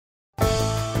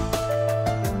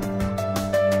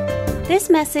This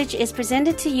message is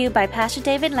presented to you by Pastor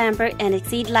David Lambert and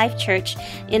Exceed Life Church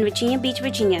in Virginia Beach,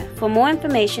 Virginia. For more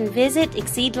information, visit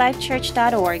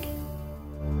exceedlifechurch.org.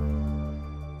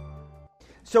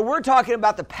 So we're talking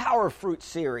about the Power Fruit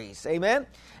series, amen?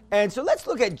 And so let's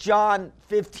look at John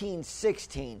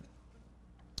 15:16.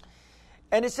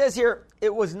 And it says here,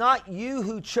 "It was not you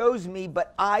who chose me,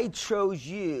 but I chose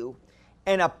you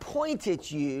and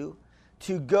appointed you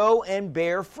to go and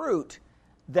bear fruit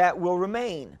that will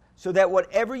remain, so that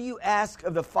whatever you ask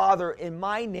of the Father in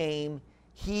my name,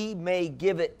 he may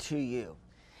give it to you."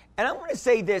 And I want to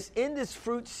say this, in this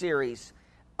fruit series,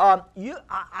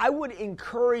 I would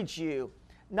encourage you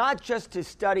not just to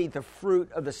study the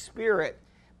fruit of the Spirit,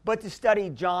 but to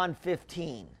study John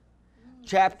 15,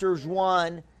 chapters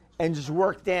 1, and just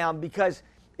work down. Because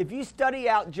if you study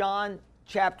out John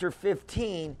chapter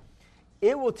 15,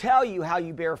 it will tell you how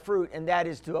you bear fruit, and that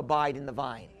is to abide in the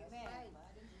vine. Amen.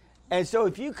 And so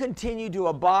if you continue to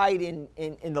abide in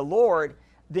the Lord,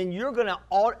 then you're going to,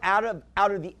 out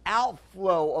of the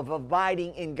outflow of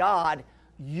abiding in God,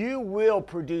 you will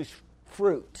produce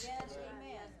fruit. Yes.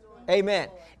 Amen.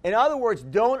 In other words,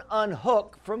 don't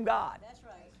unhook from God. That's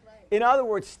right. In other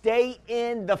words, stay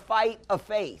in the fight of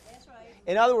faith. That's right.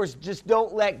 In other words, just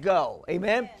don't let go.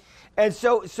 Amen. And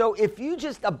so if you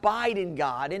just abide in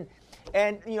God,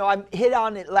 and you know, I hit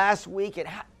on it last week, and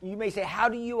you may say, how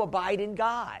do you abide in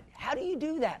God? How do you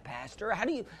do that, Pastor? How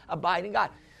do you abide in God?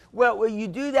 Well, you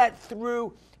do that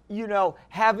through, you know,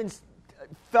 having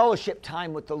fellowship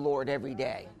time with the Lord every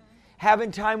day.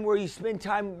 Having time where you spend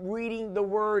time reading the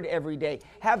Word every day.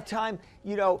 Have time,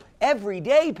 you know, every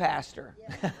day, Pastor.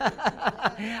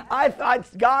 I thought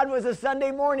God was a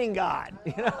Sunday morning God.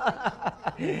 You know?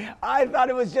 I thought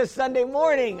it was just Sunday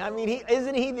morning. I mean,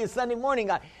 isn't he the Sunday morning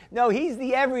God? No, he's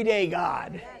the everyday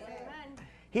God.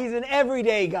 He's an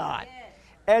everyday God.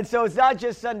 And so it's not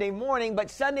just Sunday morning, but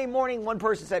Sunday morning, one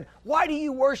person said, why do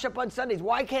you worship on Sundays?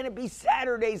 Why can't it be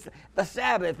Saturdays, the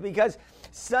Sabbath? Because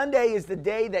Sunday is the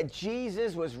day that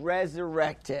Jesus was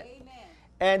resurrected. Amen.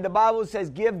 And the Bible says,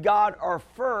 give God our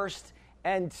first,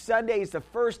 and Sunday is the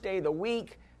first day of the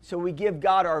week, so we give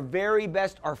God our very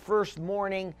best, our first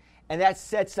morning, and that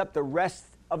sets up the rest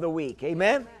of the week.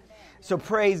 Amen? Amen. So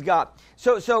praise God.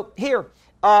 So here,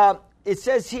 it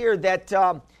says here that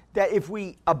if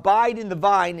we abide in the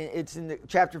vine, it's in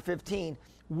chapter 15,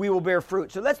 we will bear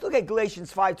fruit. So let's look at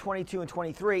Galatians 5:22 and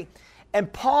 23.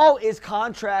 And Paul is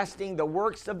contrasting the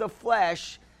works of the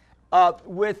flesh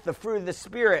with the fruit of the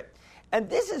Spirit. And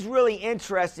this is really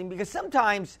interesting because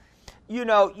sometimes, you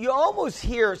know, you almost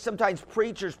hear sometimes some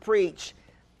preachers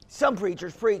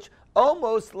preach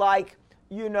almost like,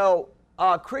 you know,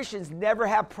 Christians never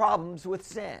have problems with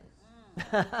sin.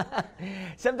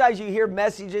 Sometimes you hear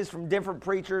messages from different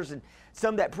preachers and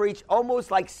some that preach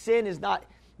almost like sin is not,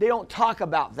 they don't talk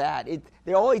about that.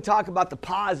 They only talk about the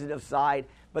positive side,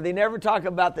 but they never talk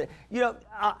about the,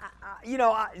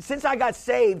 since I got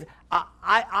saved,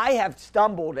 I have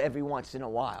stumbled every once in a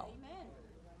while. Amen.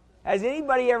 Has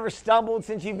anybody ever stumbled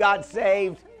since you got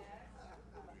saved?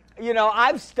 You know,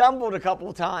 I've stumbled a couple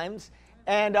of times,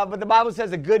 and but the Bible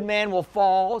says a good man will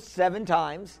fall 7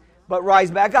 times, but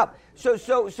rise back up. So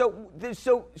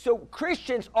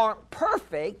Christians aren't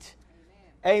perfect,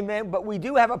 amen, but we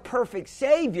do have a perfect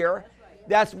Savior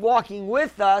that's walking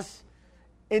with us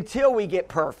until we get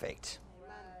perfect.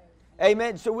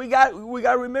 Amen. So we got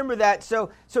to remember that.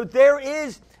 So there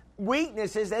is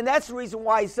weaknesses, and that's the reason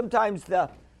why sometimes the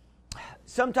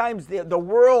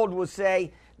world will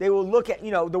say, they will look at,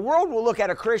 you know, the world will look at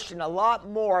a Christian a lot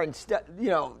more and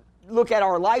look at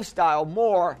our lifestyle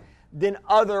more than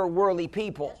other worldly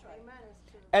people.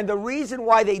 And the reason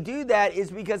why they do that is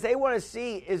because they want to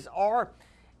see is our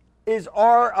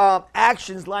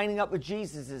actions lining up with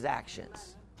Jesus'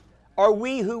 actions. Are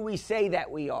we who we say that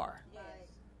we are? Yes.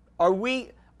 Are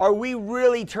we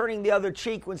really turning the other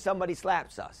cheek when somebody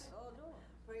slaps us? Oh, no.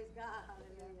 Praise God.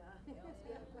 Hallelujah.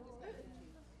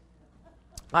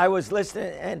 I was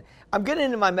listening, and I'm getting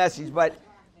into my message, but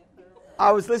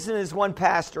I was listening to this one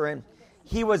pastor, and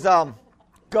he was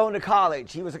going to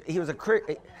college. He was a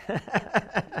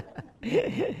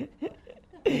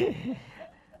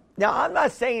Now, I'm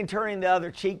not saying turning the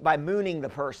other cheek by mooning the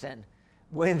person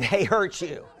when they hurt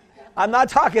you. I'm not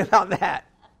talking about that.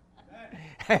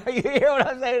 You hear what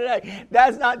I'm saying today?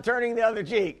 That's not turning the other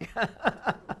cheek.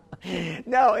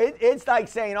 No, it's like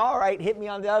saying, all right, hit me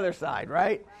on the other side,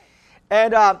 right?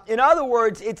 And in other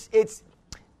words, it's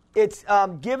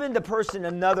giving the person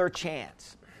another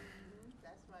chance.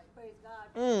 That's right. Praise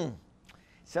God.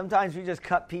 Sometimes we just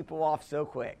cut people off so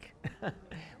quick.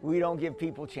 We don't give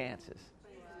people chances.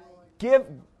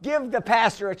 give the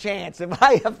pastor a chance. If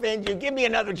I offend you, give me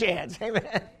another chance.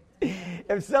 Amen.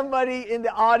 If somebody in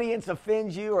the audience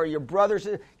offends you or your brothers,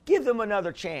 give them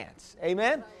another chance.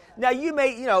 Amen. Now, you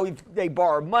may, if they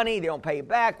borrow money, they don't pay it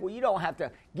back. Well, you don't have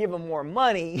to give them more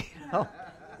money,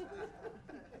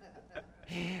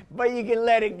 but you can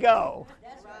let it go.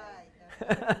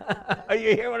 You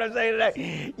hear what I'm saying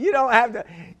today? You don't have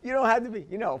to be,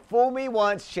 fool me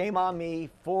once, shame on me,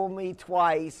 fool me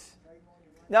twice.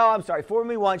 No, I'm sorry, fool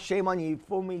me once, shame on you,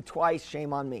 fool me twice,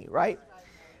 shame on me, right?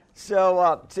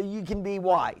 So you can be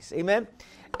wise, amen?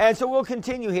 And so we'll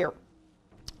continue here.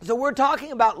 So we're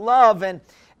talking about love, and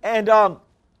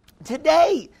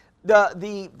today,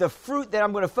 the fruit that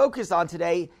I'm going to focus on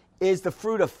today is the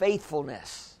fruit of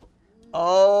faithfulness.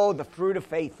 Oh, the fruit of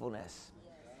faithfulness.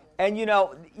 And you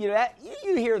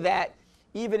hear that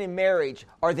even in marriage.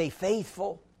 Are they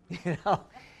faithful?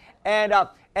 And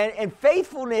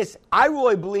faithfulness, I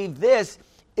really believe this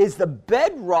is the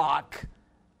bedrock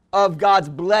of God's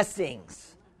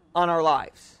blessings on our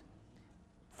lives.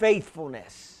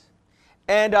 Faithfulness.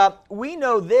 And we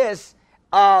know this.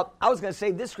 I was going to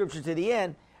save this scripture to the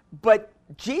end, but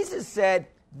Jesus said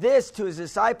this to his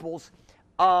disciples.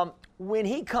 When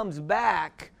he comes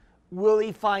back, will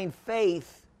he find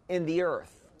faith in the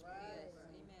earth?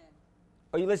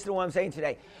 Are you listening to what I'm saying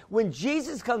today? When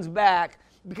Jesus comes back,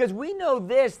 because we know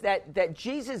this, that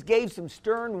Jesus gave some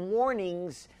stern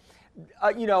warnings,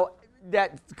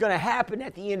 that's going to happen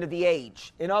at the end of the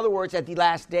age. In other words, at the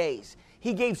last days.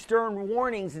 He gave stern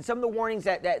warnings, and some of the warnings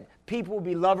that people will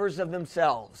be lovers of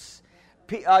themselves.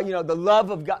 The love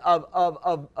of God,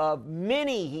 of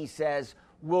many, he says,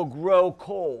 will grow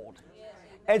cold.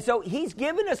 And so he's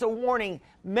given us a warning.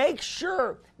 Make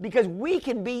sure, because we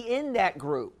can be in that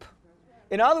group.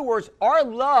 In other words, our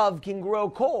love can grow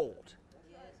cold.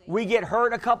 We get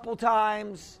hurt a couple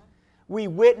times. We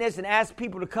witness and ask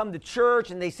people to come to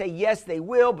church, and they say yes, they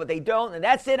will, but they don't. And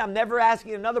that's it. I'm never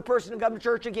asking another person to come to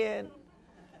church again.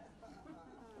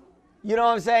 You know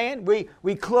what I'm saying?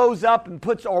 We close up and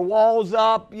put our walls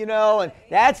up, and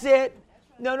that's it.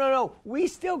 No. We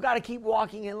still got to keep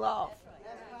walking in love.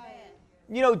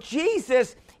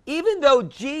 Jesus, even though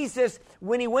Jesus,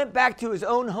 when he went back to his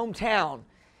own hometown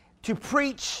to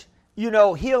preach,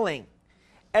 healing,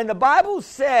 and the Bible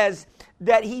says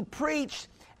that he preached,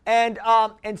 and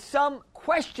some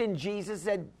questioned Jesus,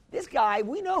 said, this guy,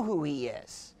 we know who he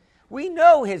is. We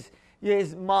know his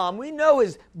mom. We know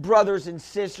his brothers and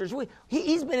sisters.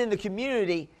 He's been in the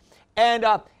community. And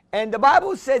the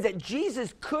Bible says that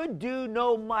Jesus could do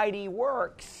no mighty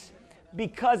works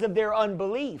because of their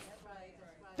unbelief.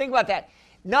 Think about that.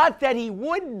 Not that he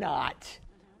would not,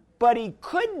 but he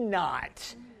could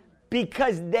not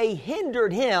because they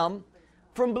hindered him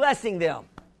from blessing them.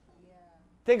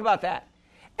 Think about that.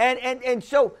 And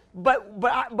so, but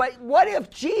what if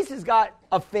Jesus got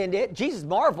offended? Jesus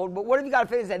marveled, but what if he got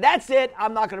offended and said, that's it,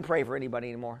 I'm not going to pray for anybody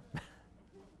anymore.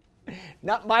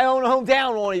 Not my own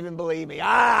hometown won't even believe me.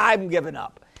 I'm giving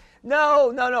up.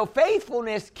 No.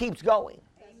 Faithfulness keeps going.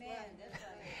 Amen.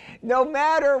 No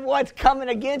matter what's coming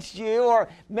against you, or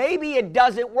maybe it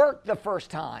doesn't work the first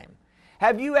time.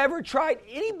 Have you ever tried?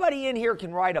 Anybody in here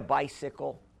can ride a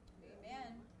bicycle?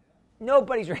 Amen.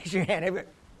 Nobody's raised your hand.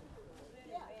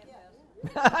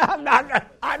 I'm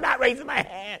not raising my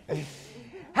hand.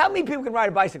 How many people can ride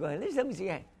a bicycle? Let me see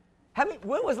your hand.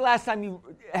 When was the last time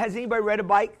has anybody rode a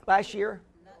bike last year?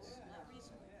 Not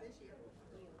recently.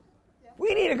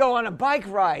 We need to go on a bike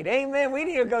ride. Amen. We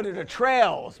need to go to the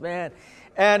trails, man.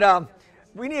 And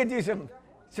we need to do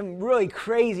some really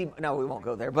crazy, no, we won't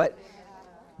go there, but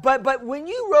when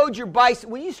you rode your bike,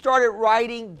 when you started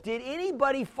riding, did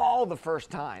anybody fall the first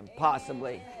time,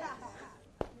 possibly?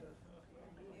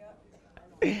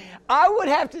 I would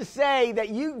have to say that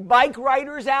you bike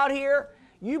riders out here,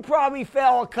 you probably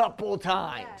fell a couple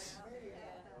times.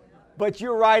 But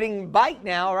you're riding bike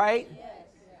now, right?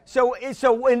 So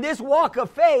in this walk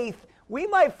of faith, we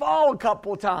might fall a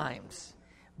couple times.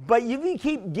 But you can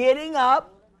keep getting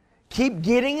up, keep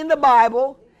getting in the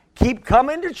Bible, keep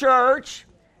coming to church,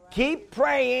 keep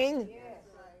praying,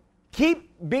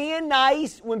 keep being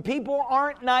nice when people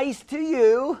aren't nice to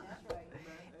you.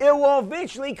 It will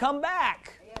eventually come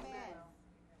back.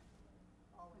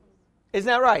 Isn't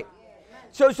that right?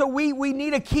 So we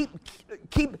need to keep.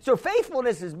 So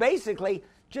faithfulness is basically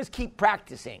just keep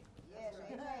practicing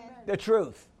the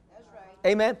truth.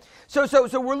 Amen. So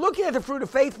we're looking at the fruit of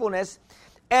faithfulness,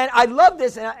 and I love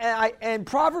this. And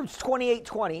Proverbs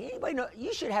 28:20. Anybody know?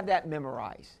 You should have that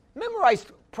memorized. Memorize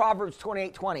Proverbs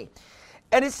 28:20,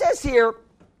 and it says here.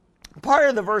 Part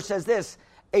of the verse says this: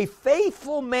 a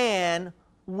faithful man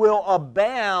will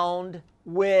abound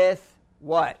with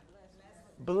what?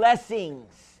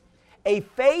 Blessings. A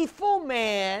faithful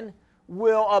man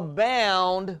will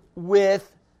abound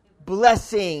with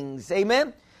blessings.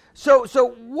 Amen? So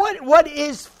what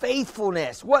is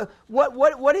faithfulness?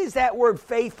 What is that word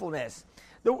faithfulness?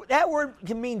 That word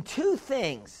can mean two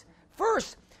things.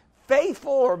 First,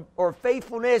 faithful or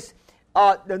faithfulness,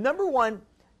 the number one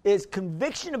is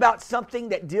conviction about something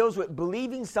that deals with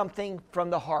believing something from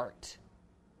the heart.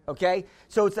 Okay?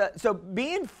 So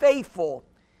being faithful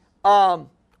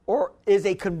or is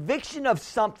a conviction of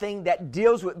something that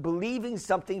deals with believing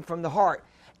something from the heart.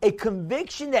 A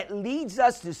conviction that leads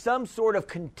us to some sort of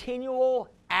continual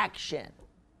action.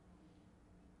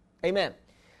 Amen.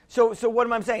 So what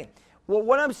am I saying? Well,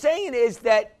 what I'm saying is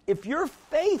that if you're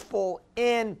faithful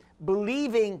in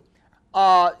believing,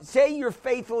 say you're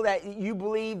faithful that you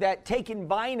believe that taking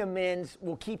vitamins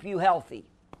will keep you healthy.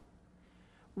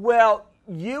 Well,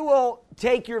 you will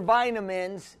take your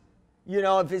vitamins,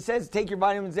 if it says take your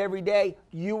vitamins every day,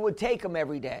 you will take them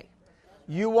every day.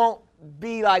 You won't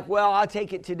be like, well, I'll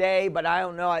take it today, but I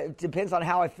don't know. It depends on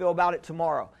how I feel about it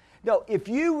tomorrow. No, if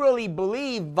you really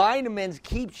believe vitamins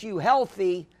keeps you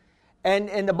healthy,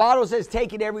 and the bottle says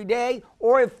take it every day,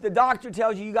 or if the doctor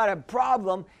tells you got a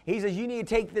problem, he says you need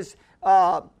to take this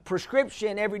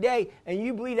prescription every day, and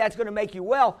you believe that's going to make you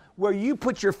well, where you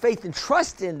put your faith and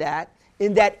trust in that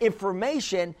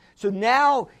information, so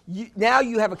now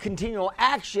you have a continual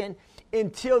action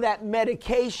until that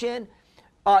medication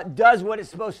does what it's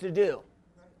supposed to do.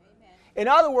 Amen. In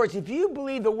other words, if you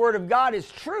believe the Word of God is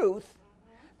truth,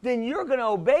 then you're going to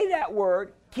obey that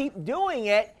Word, keep doing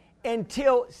it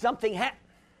until something happens.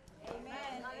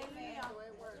 Amen.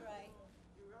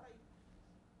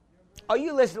 Are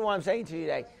you listening to what I'm saying to you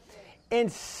today? In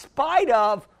spite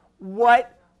of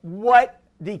what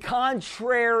the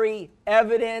contrary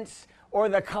evidence or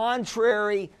the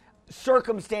contrary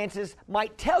circumstances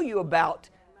might tell you about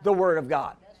the Word of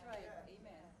God.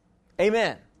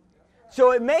 Amen.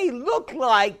 So it may look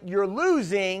like you're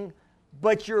losing,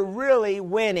 but you're really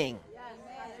winning.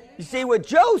 You see, with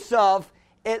Joseph,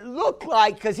 it looked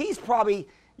like, because he's probably,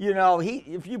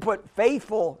 if you put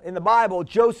faithful in the Bible,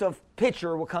 Joseph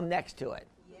picture will come next to it.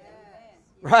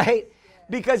 Right?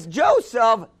 Because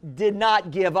Joseph did not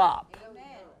give up.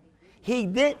 He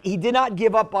did not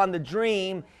give up on the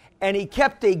dream, and he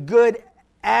kept a good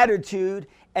attitude,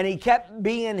 and he kept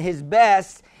being his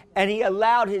best, and he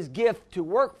allowed his gift to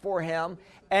work for him,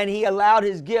 and he allowed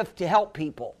his gift to help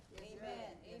people.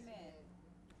 Amen.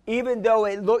 Even though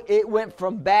it went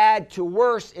from bad to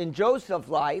worse in Joseph's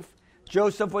life.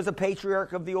 Joseph was a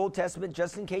patriarch of the Old Testament,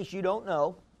 just in case you don't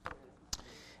know.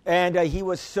 And he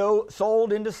was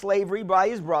sold into slavery by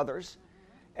his brothers,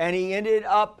 and he ended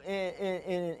up in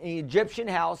an Egyptian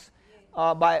house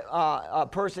by a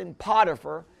person,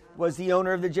 Potiphar, was the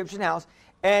owner of the Egyptian house.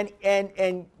 And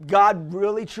God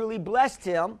really truly blessed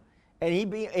him, and he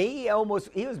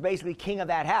was basically king of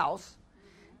that house.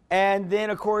 And then,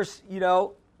 of course,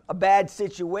 a bad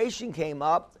situation came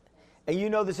up,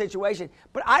 and the situation.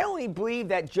 But I only believe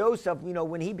that Joseph,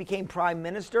 when he became prime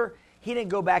minister, he didn't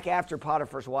go back after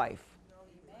Potiphar's wife.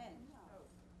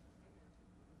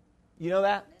 You know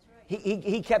that?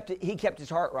 He kept his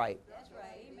heart right. That's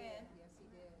right. Amen.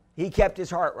 He kept his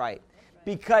heart right,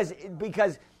 because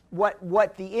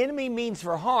what the enemy means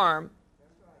for harm,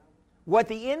 what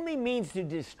the enemy means to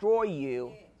destroy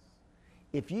you,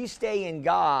 if you stay in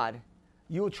God,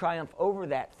 you'll triumph over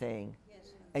that thing,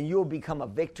 and you'll become a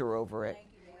victor over it,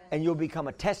 and you'll become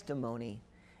a testimony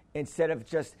instead of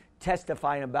just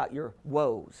testifying about your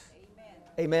woes.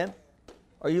 Amen?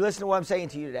 Are you listening to what I'm saying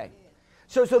to you today?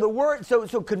 So the word, so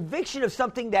conviction of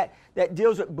something that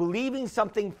deals with believing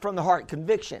something from the heart,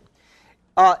 conviction.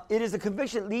 It is a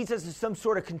conviction that leads us to some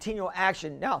sort of continual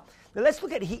action. Now let's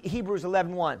look at Hebrews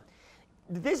 11:1.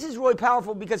 This is really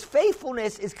powerful because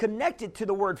faithfulness is connected to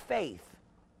the word faith.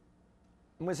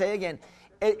 I'm going to say it again.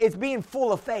 It's being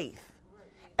full of faith.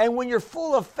 And when you're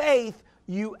full of faith,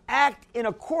 you act in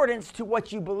accordance to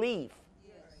what you believe.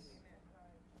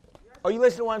 Are you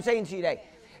listening to what I'm saying to you today?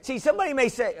 See, somebody may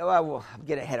say, oh, I'll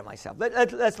get ahead of myself.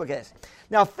 Let's look at this.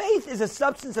 Now, faith is a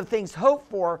substance of things hoped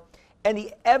for and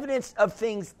the evidence of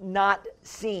things not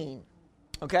seen.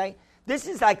 Okay? This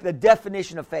is like the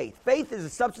definition of faith. Faith is a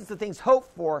substance of things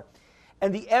hoped for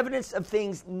and the evidence of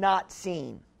things not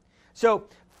seen. So,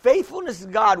 faithfulness to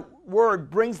God's word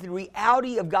brings the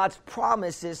reality of God's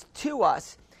promises to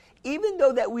us. Even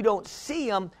though that we don't see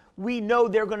them, we know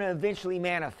they're going to eventually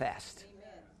manifest.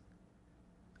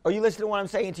 Are you listening to what I'm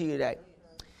saying to you today?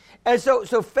 And so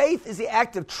faith is the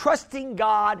act of trusting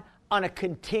God on a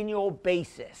continual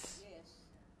basis.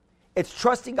 It's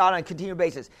trusting God on a continual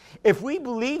basis. If we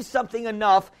believe something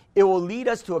enough, it will lead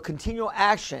us to a continual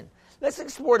action. Let's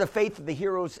explore the faith of the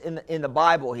heroes in the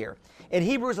Bible here. In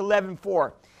Hebrews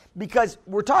 11:4, because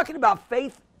we're talking about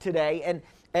faith today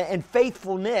and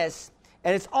faithfulness,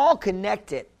 and it's all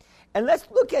connected. And let's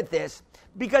look at this,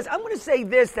 because I'm going to say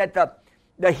this, that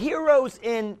the heroes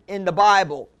in the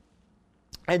Bible,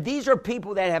 and these are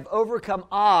people that have overcome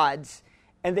odds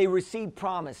and they received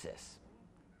promises.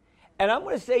 And I'm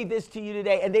going to say this to you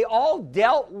today, and they all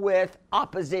dealt with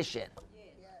opposition.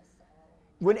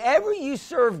 Whenever you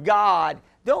serve God,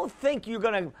 don't think you're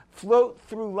going to float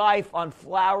through life on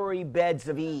flowery beds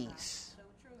of ease.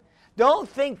 Don't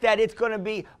think that it's going to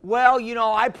be, well,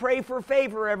 I pray for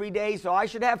favor every day, so I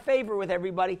should have favor with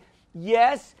everybody.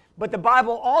 Yes, but the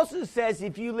Bible also says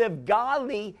if you live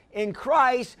godly in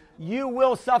Christ, you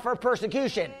will suffer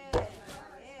persecution.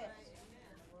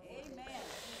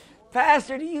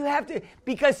 Pastor, do you have to?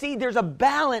 Because, see, there's a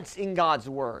balance in God's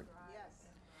word.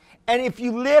 And if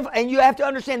you live, and you have to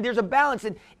understand there's a balance.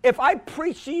 And if I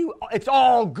preach to you, it's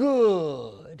all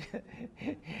good.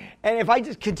 And if I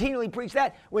just continually preach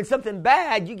that, when something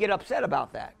bad, you get upset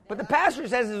about that. But the pastor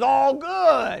says it's all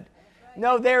good.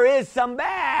 No, there is some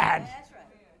bad.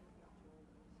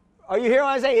 Are you hearing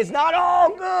what I say? It's not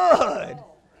all good.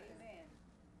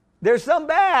 There's some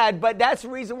bad, but that's the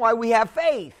reason why we have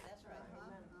faith.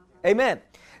 Amen.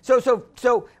 So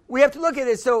we have to look at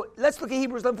this. So let's look at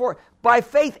Hebrews 11:4. By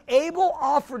faith, Abel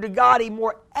offered to God a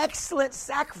more excellent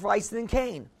sacrifice than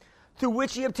Cain, through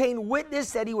which he obtained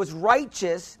witness that he was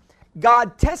righteous,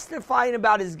 God testifying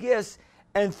about his gifts,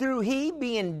 and through he,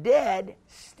 being dead,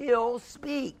 still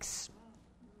speaks.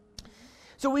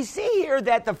 So we see here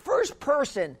that the first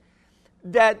person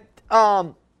that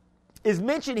is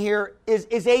mentioned here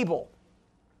is Abel.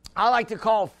 I like to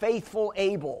call faithful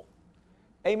Abel.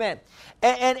 Amen.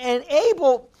 And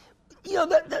Abel,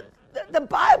 the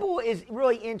Bible is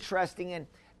really interesting, and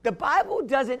the Bible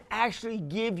doesn't actually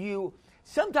give you,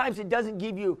 sometimes it doesn't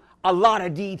give you a lot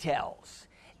of details.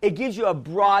 It gives you a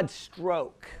broad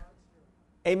stroke.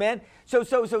 Amen. So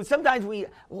sometimes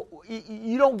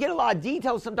you don't get a lot of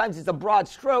details. Sometimes it's a broad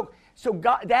stroke. So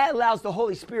God, that allows the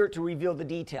Holy Spirit to reveal the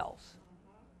details.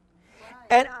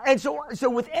 And so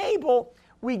with Abel,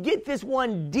 we get this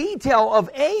one detail of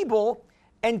Abel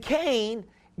and Cain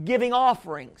giving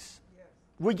offerings.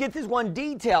 We get this one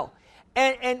detail.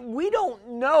 And we don't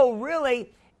know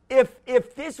really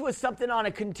if this was something on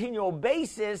a continual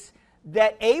basis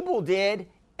that Abel did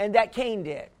and that Cain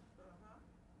did.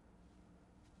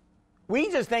 We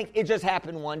just think it just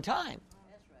happened one time.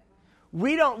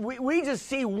 We just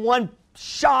see one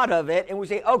shot of it and we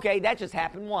say, okay, that just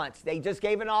happened once. They just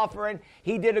gave an offering.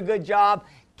 He did a good job.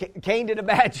 Cain did a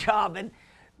bad job.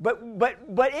 But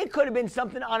it could have been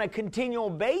something on a continual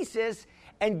basis,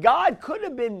 and God could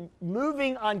have been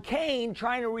moving on Cain,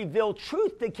 trying to reveal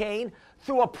truth to Cain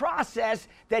through a process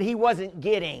that he wasn't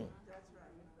getting.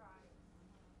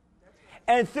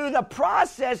 And through the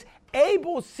process,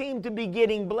 Abel seemed to be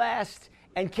getting blessed,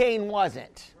 and Cain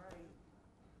wasn't.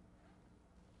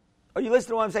 Are you listening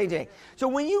to what I'm saying today? So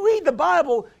when you read the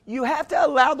Bible, you have to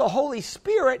allow the Holy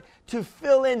Spirit to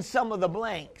fill in some of the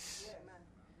blanks.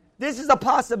 This is a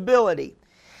possibility.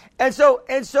 And so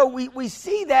we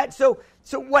see that. So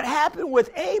what happened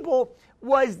with Abel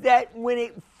was that when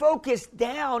it focused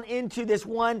down into this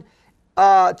one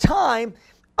time,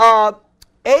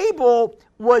 Abel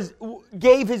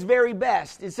gave his very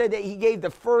best. It said that he gave the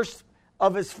first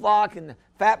of his flock and the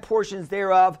fat portions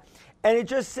thereof. And it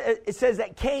says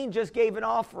that Cain just gave an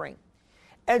offering.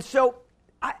 And so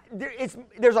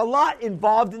there's a lot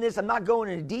involved in this. I'm not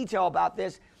going into detail about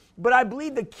this. But I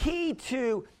believe the key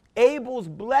to Abel's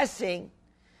blessing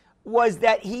was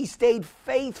that he stayed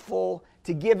faithful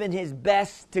to giving his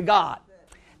best to God.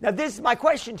 Now, this is my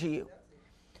question to you.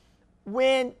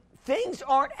 When things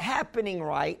aren't happening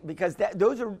right, because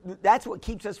that's what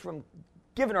keeps us from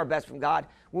giving our best from God,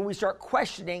 when we start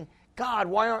questioning, God,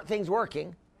 why aren't things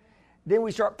working? Then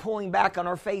we start pulling back on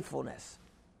our faithfulness.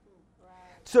 Right.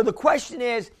 So the question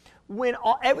is, when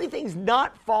everything's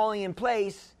not falling in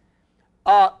place,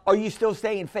 are you still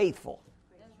staying faithful?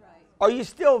 That's right. Are you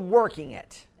still working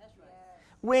it? That's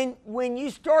right. When you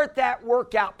start that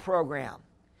workout program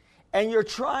and you're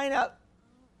trying to,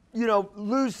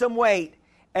 lose some weight,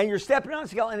 and you're stepping on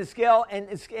the scale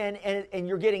and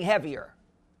you're getting heavier.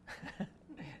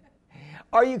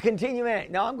 Are you continuing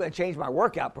it? No, I'm going to change my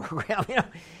workout program.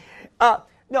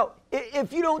 No,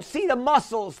 if you don't see the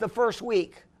muscles the first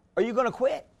week, are you going to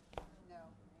quit? No.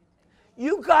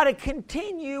 You got to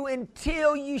continue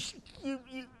until you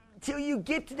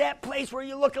get to that place where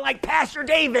you're looking like Pastor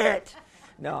David.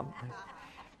 No.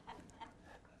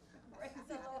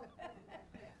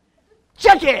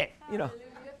 check it. You know.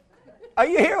 Are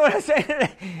you hearing what I'm saying?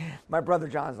 My brother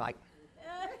John's like,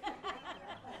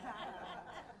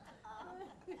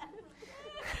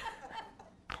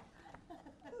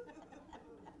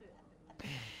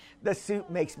 the suit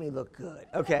makes me look good.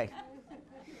 Okay.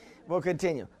 We'll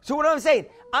continue. So what I'm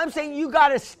saying you got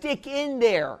to stick in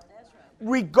there.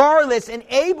 Regardless, and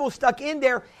Abel stuck in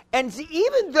there. And see,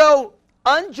 even though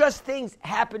unjust things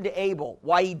happened to Abel,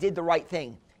 why he did the right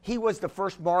thing, he was the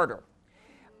first martyr.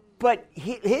 But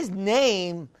his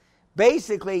name,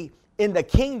 basically, in the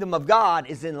kingdom of God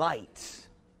is in lights.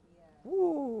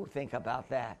 Ooh, think about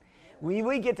that. When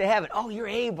we get to heaven, oh, you're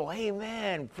Abel.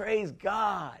 Amen. Praise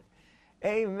God.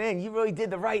 Amen. You really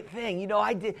did the right thing. You know,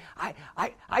 I did.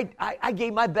 I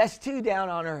gave my best too down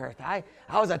on earth. I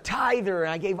was a tither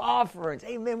and I gave offerings.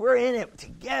 Amen. We're in it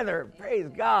together. Praise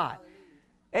God.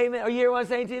 Amen. Are you hearing what I'm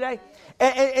saying today?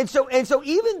 And so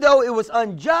even though it was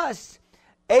unjust,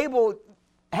 Abel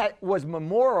was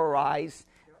memorialized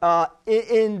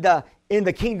in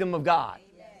the kingdom of God.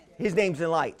 His name's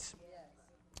in lights.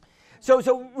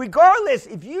 So regardless,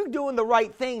 if you're doing the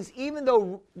right things, even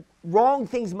though wrong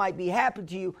things might be happening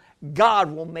to you,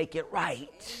 God will make it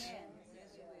right.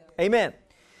 Amen.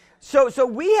 So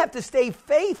we have to stay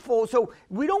faithful. So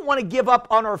we don't want to give up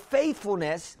on our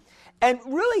faithfulness. And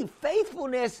really,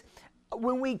 faithfulness,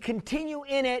 when we continue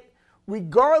in it,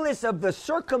 regardless of the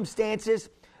circumstances,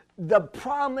 the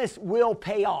promise will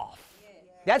pay off.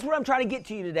 That's what I'm trying to get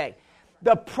to you today.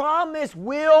 The promise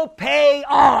will pay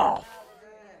off.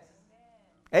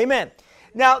 Amen.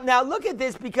 Now look at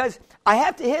this, because I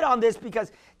have to hit on this,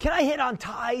 because can I hit on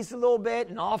tithes a little bit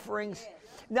and offerings?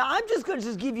 Now I'm just going to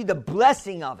just give you the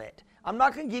blessing of it. I'm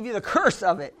not going to give you the curse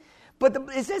of it. But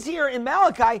it says here in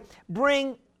Malachi,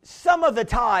 bring some of the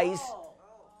tithes.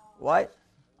 What?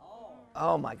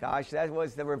 Oh my gosh, that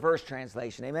was the reverse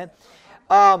translation. Amen.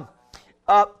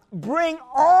 Bring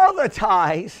all the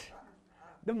tithes.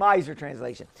 The miser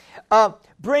translation.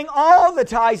 Bring all the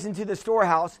tithes into the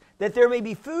storehouse, that there may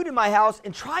be food in my house,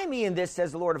 and try me in this,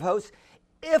 says the Lord of hosts,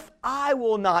 if I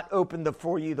will not open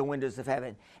for you the windows of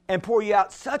heaven, and pour you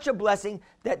out such a blessing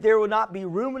that there will not be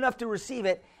room enough to receive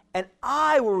it, and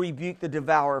I will rebuke the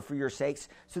devourer for your sakes,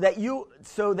 so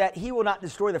that he will not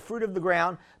destroy the fruit of the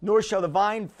ground, nor shall the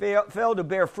vine fail to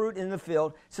bear fruit in the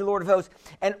field, says the Lord of hosts,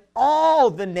 and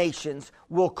all the nations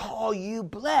will call you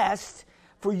blessed,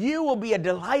 for you will be a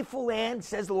delightful land,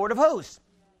 says the Lord of hosts.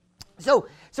 So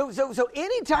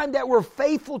anytime that we're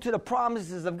faithful to the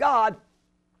promises of God,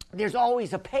 there's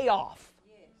always a payoff.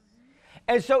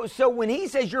 Yes. And so when he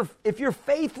says if you're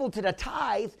faithful to the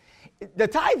tithe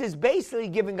is basically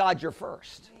giving God your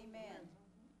first. Amen.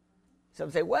 Some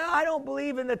say, well, I don't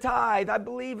believe in the tithe. I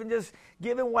believe in just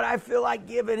giving what I feel like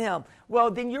giving him.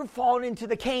 Well, then you're falling into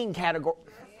the Cain category.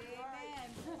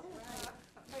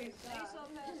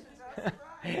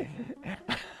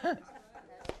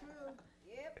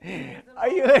 Are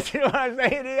you listening to what I'm saying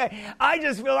today? I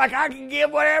just feel like I can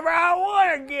give whatever I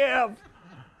want to give.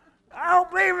 I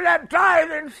don't believe in that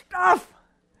tithing stuff.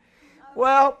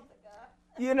 Well,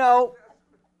 you know,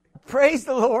 praise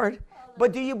the Lord.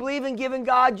 But do you believe in giving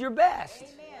God your best?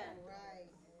 Amen.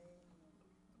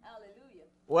 Hallelujah.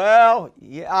 Well,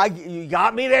 yeah, you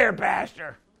got me there,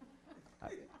 Pastor.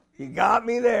 You got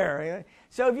me there.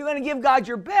 So if you're going to give God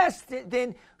your best,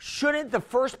 then shouldn't the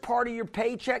first part of your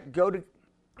paycheck go to...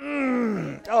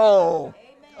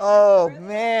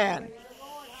 man.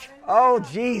 Oh,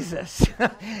 Jesus.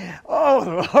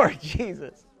 Oh, Lord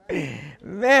Jesus.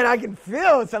 Man, I can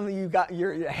feel something you got.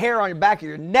 Your hair on your back of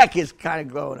your neck is kind of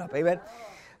glowing up. Amen.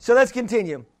 So let's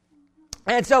continue.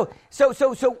 And so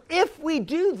if we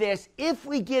do this, if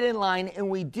we get in line and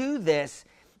we do this,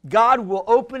 God will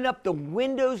open up the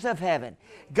windows of heaven.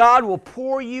 God will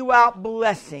pour you out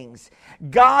blessings.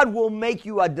 God will make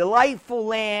you a delightful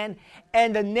land,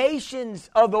 and the nations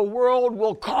of the world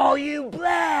will call you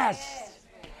blessed.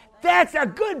 That's a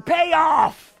good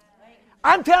payoff.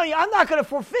 I'm telling you, I'm not going to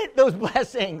forfeit those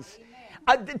blessings.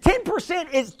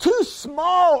 10% is too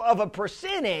small of a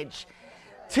percentage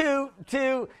to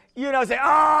say,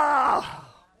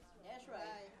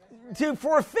 to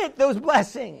forfeit those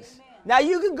blessings. Now,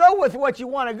 you can go with what you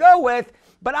want to go with,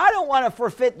 but I don't want to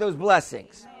forfeit those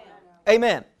blessings.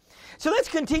 Amen. So let's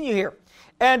continue here.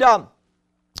 And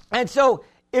so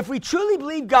if we truly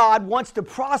believe God wants to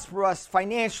prosper us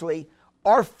financially,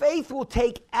 our faith will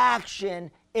take action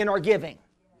in our giving.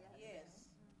 Yes.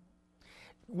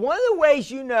 One of the ways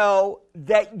you know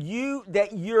that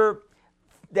your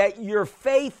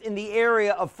faith in the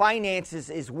area of finances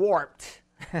is warped,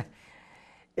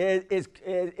 is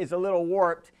a little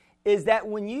warped, is that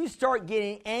when you start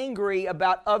getting angry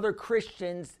about other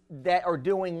Christians that are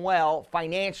doing well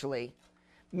financially,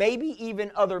 maybe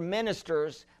even other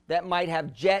ministers that might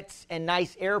have jets and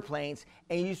nice airplanes,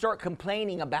 and you start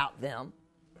complaining about them,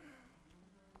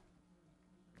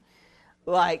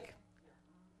 like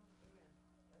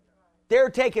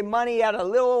they're taking money out of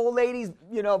little old lady's,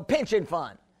 pension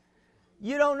fund.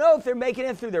 You don't know if they're making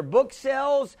it through their book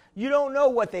sales. You don't know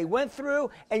what they went through,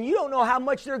 and you don't know how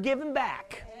much they're giving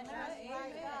back.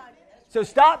 So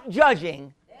stop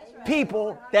judging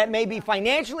people that may be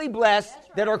financially blessed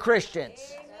that are Christians.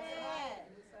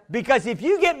 Because if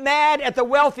you get mad at the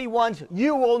wealthy ones,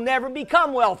 you will never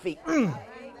become wealthy.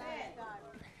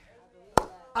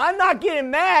 I'm not getting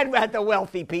mad at the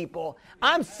wealthy people.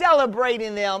 I'm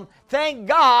celebrating them. Thank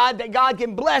God that God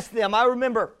can bless them. I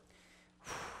remember,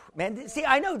 man, see,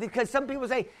 I know because some people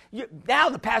say, now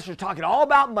the pastor's talking all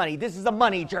about money. This is a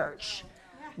money church.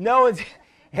 No,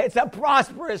 it's a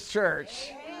prosperous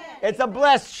church. It's a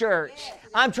blessed church.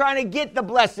 I'm trying to get the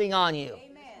blessing on you.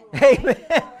 Amen.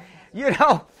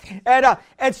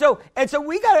 And so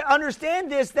we got to understand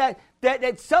this,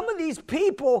 that some of these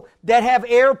people that have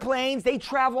airplanes, they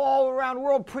travel all around the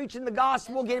world preaching the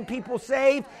gospel, getting people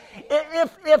saved.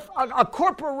 If a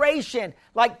corporation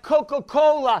like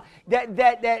Coca-Cola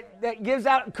that gives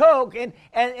out Coke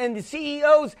and the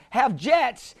CEOs have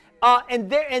jets and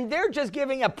they're just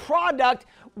giving a product,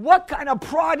 what kind of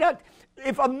product?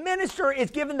 If a minister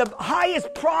is given the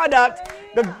highest product,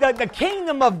 the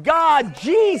kingdom of God,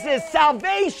 Jesus,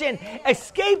 salvation,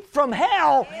 escape from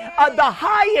hell, the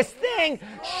highest thing,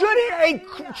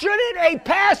 shouldn't a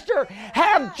pastor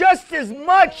have just as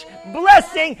much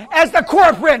blessing as the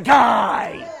corporate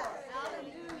guy?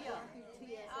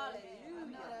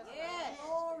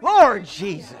 Lord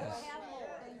Jesus.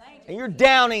 And you're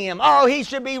downing him. Oh, he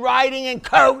should be riding in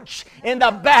coach in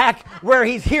the back where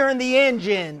he's hearing the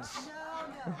engines.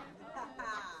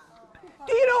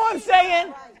 Do you know what I'm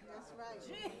saying?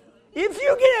 If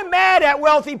you get mad at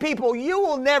wealthy people, you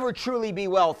will never truly be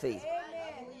wealthy.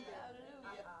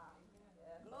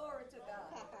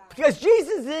 Because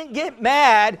Jesus didn't get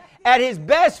mad at his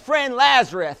best friend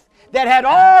Lazarus that had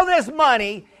all this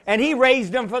money and he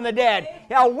raised him from the dead.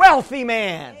 A wealthy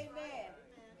man.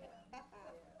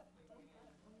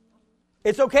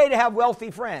 It's okay to have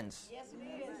wealthy friends.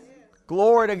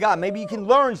 Glory to God. Maybe you can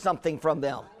learn something from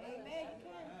them.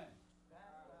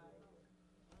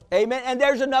 Amen. And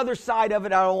there's another side of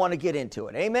it. I don't want to get into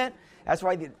it. Amen. That's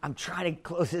why I'm trying to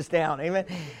close this down. Amen.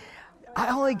 I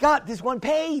only got this one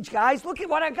page, guys. Look at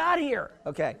what I got here.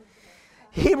 Okay.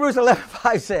 Hebrews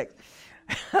 11:5-6.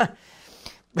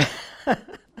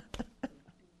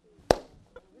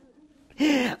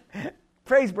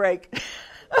 Praise break.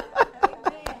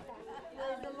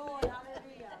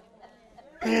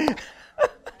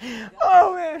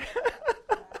 Oh, man.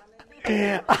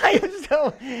 I am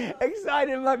so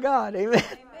excited about God. Amen.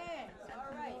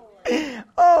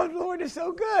 Oh, the Lord is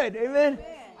so good. Amen.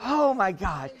 Oh, my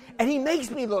gosh. And he makes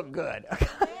me look good.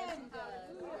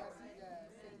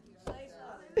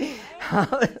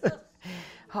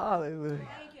 Hallelujah.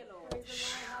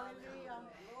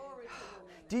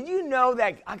 Did you know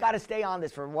that, I got to stay on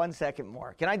this for 1 second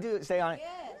more. Can I stay on it?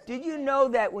 Did you know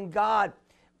that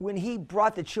when he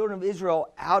brought the children of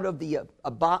Israel out of the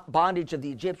bondage of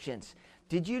the Egyptians,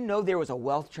 did you know there was a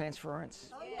wealth transference?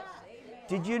 Oh, yes.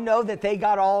 Did you know that they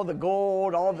got all the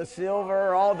gold, all the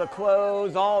silver, all the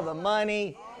clothes, all the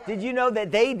money? Did you know that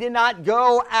they did not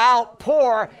go out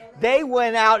poor? They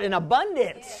went out in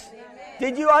abundance.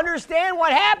 Did you understand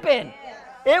what happened?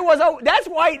 That's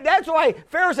why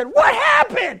Pharaoh said, "What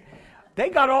happened? They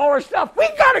got all our stuff. We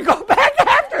got to go back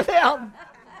after them."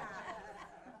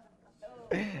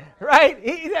 Right?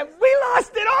 He said, we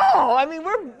lost it all. I mean,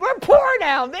 we're poor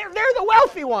now. They're the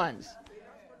wealthy ones.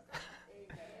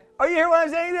 Are you hearing what I'm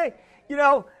saying?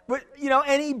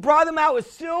 And he brought them out with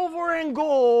silver and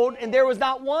gold, and there was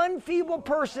not one feeble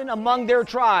person among their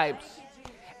tribes.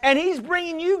 And he's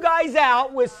bringing you guys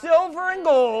out with silver and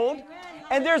gold,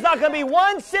 and there's not going to be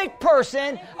one sick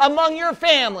person among your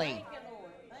family.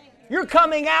 You're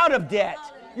coming out of debt.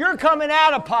 You're coming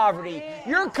out of poverty.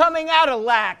 You're coming out of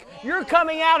lack. You're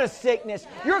coming out of sickness.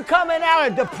 You're coming out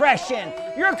of depression.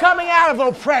 You're coming out of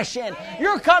oppression.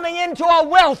 You're coming into a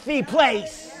wealthy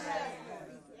place.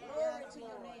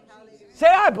 Say,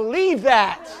 I believe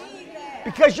that.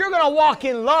 Because you're going to walk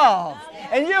in love.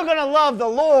 And you're going to love the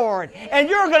Lord. And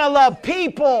you're going to love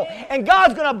people. And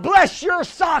God's going to bless your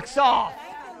socks off.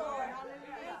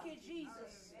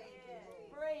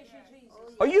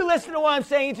 Are you listening to what I'm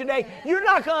saying today? You're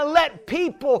not going to let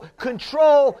people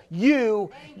control you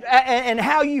and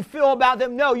how you feel about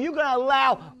them. No, you're going to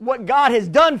allow what God has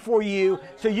done for you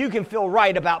so you can feel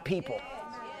right about people.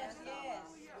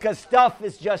 Because stuff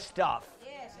is just stuff.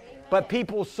 But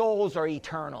people's souls are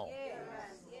eternal.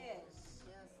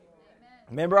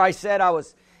 Remember I said I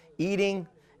was eating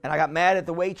and I got mad at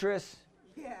the waitress?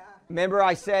 Remember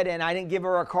I said, and I didn't give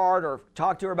her a card or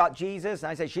talk to her about Jesus?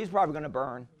 And I said, she's probably going to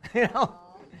burn.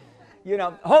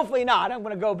 Hopefully not. I'm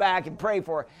going to go back and pray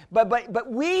for her. But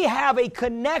we have a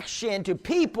connection to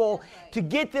people to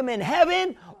get them in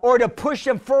heaven or to push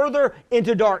them further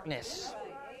into darkness.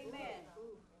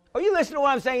 Are you listening to what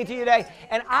I'm saying to you today?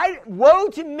 And woe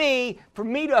to me for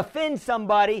me to offend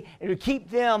somebody and to keep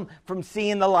them from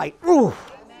seeing the light. Ooh.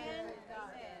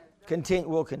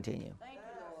 We'll continue.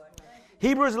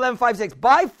 Hebrews 11:5-6.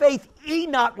 By faith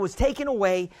Enoch was taken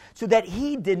away so that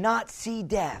he did not see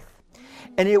death.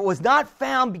 And it was not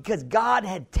found because God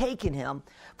had taken him.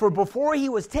 For before he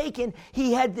was taken,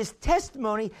 he had this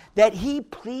testimony that he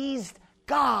pleased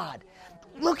God.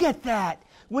 Look at that.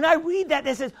 When I read that,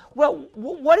 it says, well,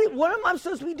 what am I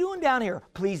supposed to be doing down here?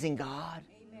 Pleasing God.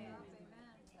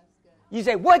 You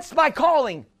say, what's my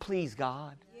calling? Please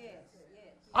God.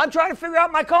 I'm trying to figure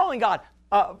out my calling, God.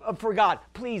 For God.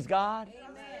 Please God.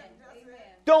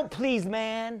 Don't please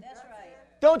man.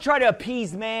 Don't try to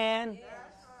appease man.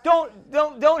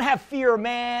 Don't have fear of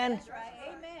man.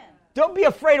 Don't be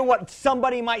afraid of what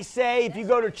somebody might say if you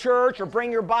go to church or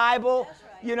bring your Bible,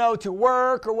 to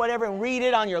work or whatever and read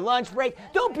it on your lunch break.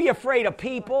 Don't be afraid of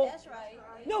people.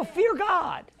 No, fear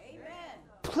God.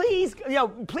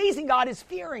 Pleasing God is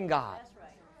fearing God.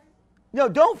 No,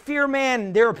 don't fear man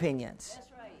and their opinions.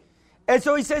 And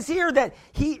so he says here that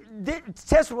he did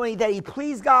testimony that he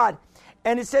pleased God.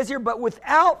 And it says here, but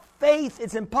without faith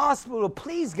it's impossible to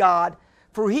please God,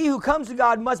 for he who comes to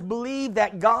God must believe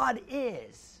that God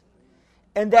is,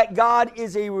 and that God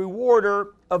is a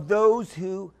rewarder of those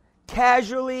who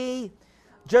casually,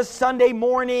 just Sunday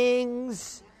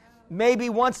mornings, maybe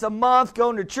once a month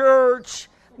going to church.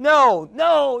 No,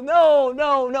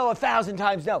 1,000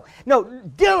 times no. No,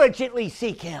 diligently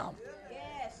seek him.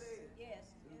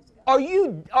 Are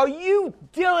you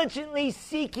diligently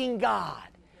seeking God?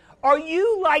 Are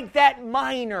you like that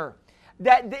miner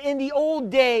that in the old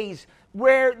days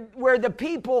where the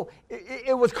people,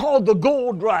 it was called the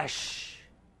gold rush,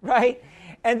 right?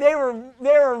 And they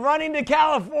were running to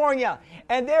California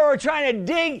and they were trying to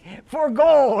dig for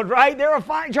gold, right? They were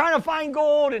trying to find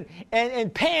gold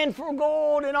and pan for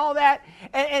gold and all that.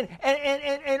 And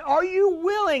are you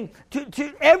willing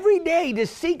to every day to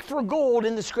seek for gold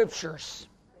in the Scriptures?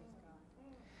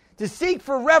 To seek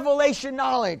for revelation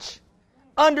knowledge,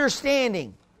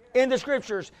 understanding in the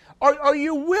Scriptures. Are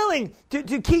you willing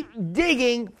to keep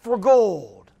digging for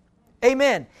gold?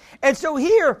 Amen. And so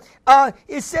here,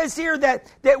 it says here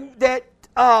that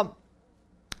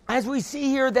as we see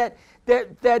here that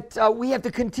we have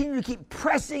to continue to keep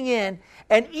pressing in.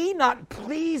 And Enoch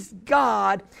pleased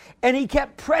God, and he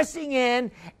kept pressing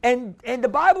in. And the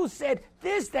Bible said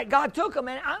this, that God took him.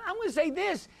 And I'm going to say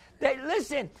this, that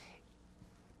listen,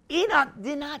 Enoch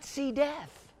did not see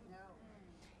death.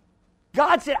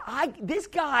 God said, this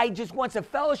guy just wants a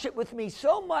fellowship with me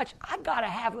so much, I got to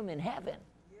have him in heaven.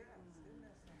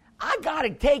 I got to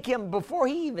take him before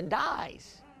he even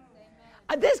dies.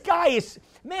 This guy is,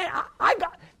 man,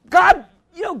 God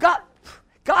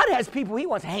has people he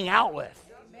wants to hang out with.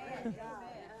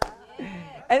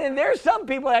 And then there's some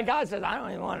people that God says, I don't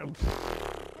even want to.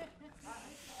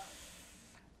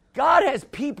 God has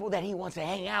people that he wants to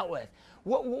hang out with.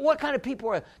 What kind of people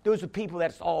are those? Are people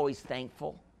that's always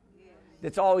thankful,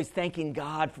 that's always thanking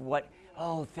God for what.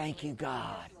 Oh, thank you,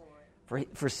 God,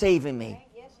 for saving me.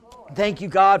 Thank you,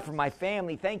 God, for my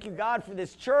family. Thank you, God, for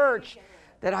this church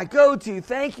that I go to.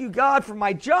 Thank you, God, for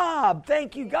my job.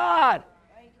 Thank you, God.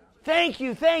 Thank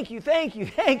you. Thank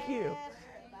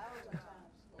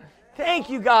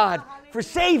you, God, for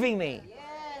saving me.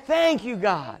 Thank you,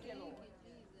 God.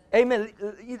 Amen.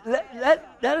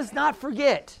 Let us not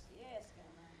forget.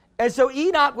 And so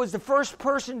Enoch was the first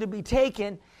person to be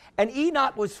taken, and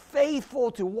Enoch was faithful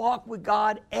to walk with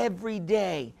God every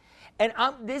day. And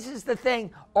this is the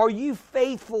thing. Are you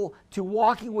faithful to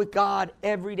walking with God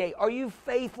every day? Are you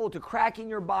faithful to cracking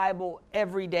your Bible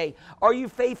every day? Are you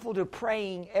faithful to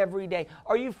praying every day?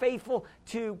 Are you faithful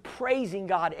to praising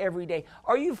God every day?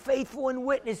 Are you faithful in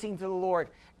witnessing to the Lord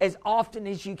as often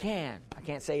as you can? I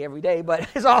can't say every day, but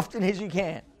as often as you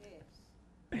can.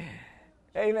 Yes.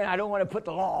 Amen. I don't want to put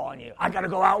the law on you. I got to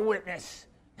go out and witness.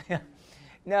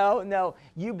 No.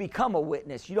 You become a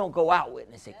witness. You don't go out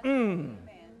witnessing.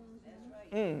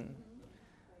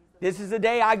 This is the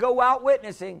day I go out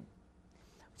witnessing.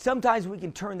 Sometimes we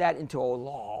can turn that into a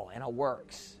law and a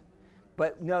works.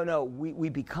 But no, we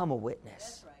become a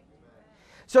witness.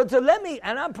 So let me,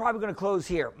 and I'm probably going to close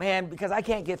here, man, because I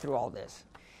can't get through all this.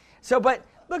 So, but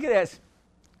look at this.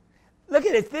 Look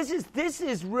at this. This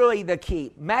is really the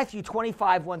key. Matthew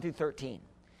 25, 1 through 13.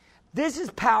 This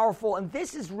is powerful, and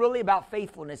this is really about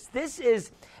faithfulness. This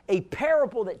is a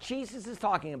parable that Jesus is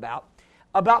talking about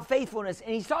faithfulness,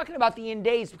 and he's talking about the end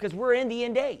days because we're in the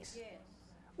end days.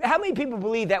 Yes. How many people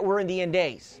believe that we're in the end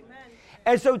days? Amen.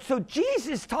 And so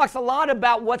Jesus talks a lot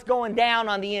about what's going down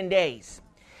on the end days.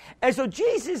 And so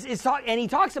Jesus is talking, and he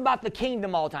talks about the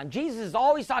kingdom all the time. Jesus is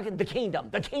always talking the kingdom,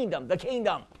 the kingdom, the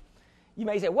kingdom. You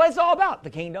may say, what's it all about?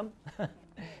 The kingdom.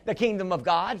 The kingdom of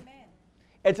God. Amen.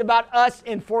 It's about us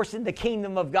enforcing the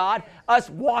kingdom of God, us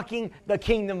walking the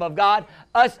kingdom of God,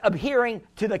 us adhering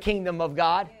to the kingdom of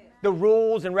God, the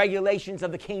rules and regulations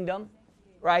of the kingdom,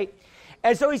 right?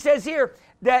 And so he says here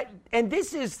that, and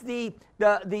this is the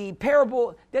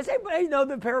parable. Does anybody know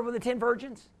the parable of the 10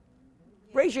 virgins?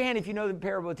 Raise your hand if you know the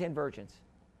parable of the 10 virgins.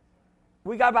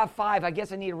 We got about 5. I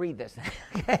guess I need to read this.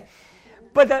 Okay.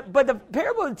 But the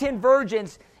parable of the 10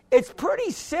 virgins, it's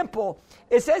pretty simple.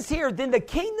 It says here, then the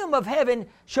kingdom of heaven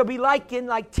shall be likened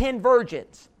like 10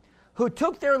 virgins who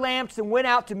took their lamps and went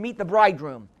out to meet the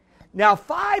bridegroom. Now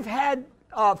 5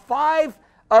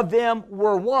 of them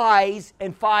were wise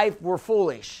and 5 were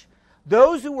foolish.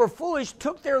 Those who were foolish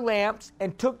took their lamps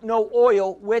and took no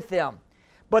oil with them.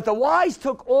 But the wise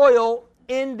took oil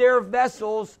in their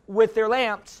vessels with their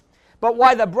lamps. But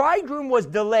while the bridegroom was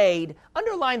delayed,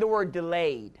 underline the word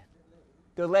delayed.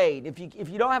 Delayed. If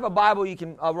you don't have a Bible you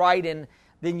can write in,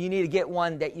 then you need to get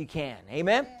one that you can.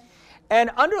 Amen?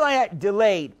 And underline that,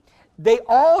 delayed. They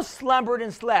all slumbered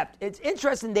and slept. It's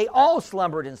interesting, they all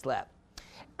slumbered and slept.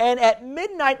 And at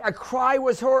midnight a cry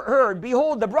was heard,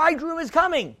 behold, the bridegroom is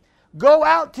coming. Go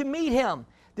out to meet him.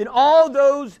 Then all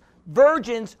those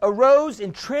virgins arose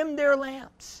and trimmed their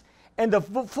lamps. And the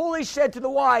foolish said to the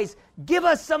wise, give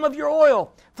us some of your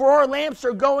oil, for our lamps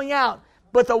are going out.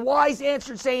 But the wise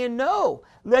answered, saying, no,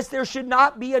 lest there should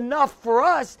not be enough for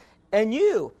us and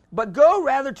you. But go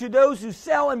rather to those who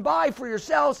sell and buy for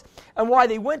yourselves. And while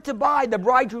they went to buy, the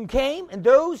bridegroom came, and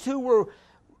those who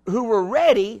were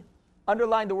ready,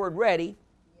 underline the word ready,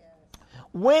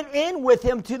 went in with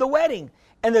him to the wedding,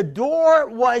 and the door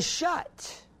was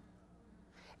shut.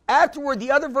 Afterward,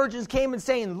 the other virgins came and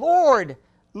saying, Lord,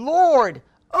 Lord,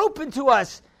 open to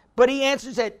us. But he answered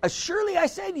and said, surely I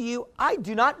say to you, I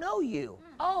do not know you.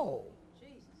 Oh,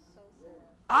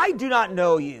 I do not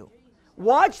know you.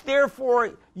 Watch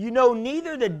therefore, you know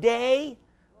neither the day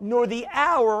nor the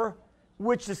hour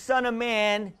which the Son of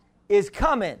Man is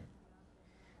coming.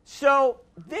 So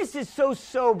this is so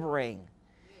sobering.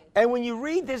 And when you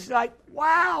read this, like,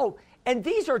 wow. And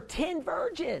these are 10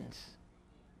 virgins.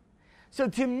 So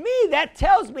to me, that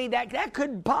tells me that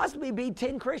could possibly be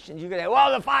 10 Christians. You could say,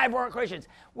 well, the 5 weren't Christians.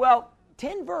 Well,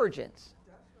 10 virgins,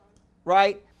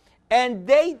 right? And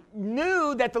they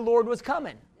knew that the Lord was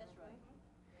coming.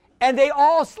 And they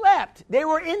all slept. They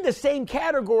were in the same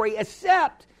category,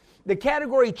 except the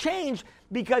category changed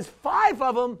because 5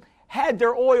 of them had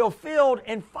their oil filled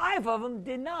and 5 of them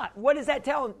did not. What's that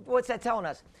telling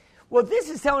us? Well, this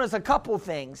is telling us a couple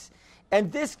things.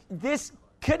 And this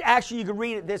could actually, you could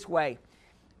read it this way.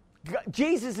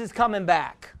 Jesus is coming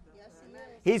back. Yes, he is.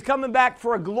 He's coming back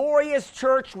for a glorious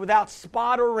church without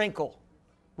spot or wrinkle.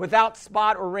 Without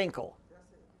spot or wrinkle.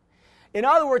 In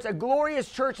other words, a glorious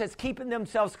church that's keeping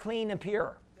themselves clean and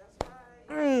pure.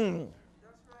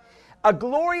 A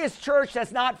glorious church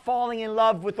that's not falling in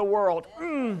love with the world.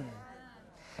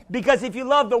 Because if you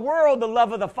love the world, the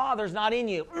love of the Father is not in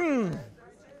you.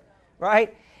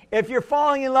 Right? If you're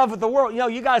falling in love with the world,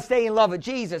 you got to stay in love with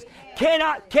Jesus. Can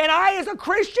I as a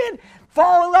Christian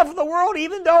fall in love with the world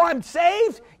even though I'm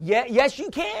saved? Yes, you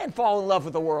can fall in love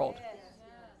with the world.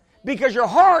 Because your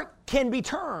heart can be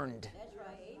turned.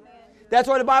 That's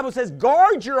why the Bible says,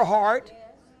 guard your heart,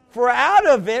 for out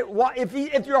of it,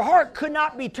 if your heart could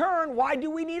not be turned, why do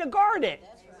we need to guard it?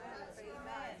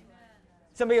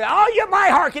 Somebody goes, my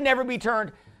heart can never be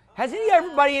turned. Has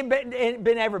anybody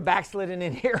been ever backslidden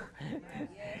in here?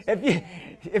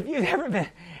 If you've ever been,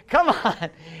 come on,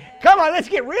 let's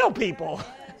get real, people.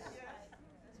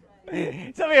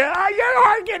 Somebody goes, your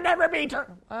heart can never be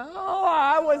turned.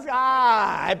 I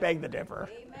beg to differ.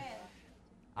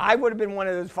 I would have been one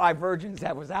of those 5 virgins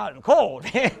that was out in the cold.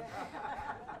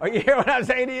 Are you hear what I'm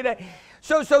saying to you today?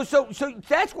 So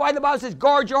that's why the Bible says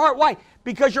guard your heart. Why?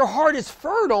 Because your heart is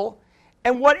fertile,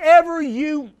 and whatever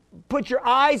you put your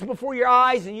eyes before your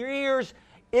eyes and your ears,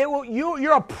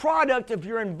 you're a product of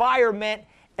your environment,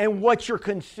 and what you're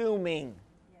consuming.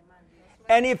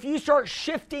 And if you start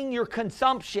shifting your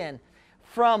consumption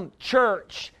from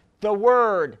church, the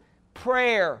word,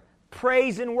 prayer,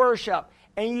 praise and worship,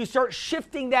 and you start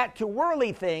shifting that to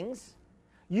worldly things,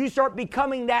 you start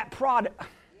becoming that product.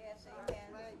 Yes, amen.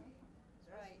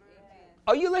 Right.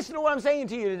 Are you listening to what I'm saying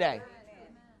to you today?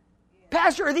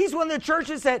 Pastor, are these one of the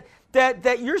churches that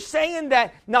you're saying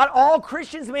that not all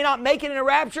Christians may not make it in a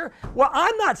rapture? Well,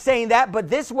 I'm not saying that, but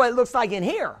this is what it looks like in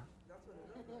here.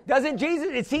 Doesn't Jesus?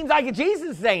 It seems like Jesus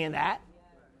is saying that.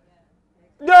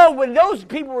 No, when those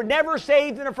people were never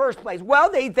saved in the first place. Well,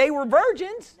 they were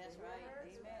virgins. That's right.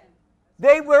 Amen.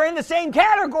 They were in the same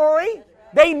category.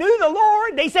 They knew the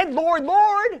Lord. They said, Lord,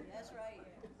 Lord. That's right.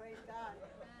 Praise God.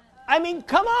 I mean,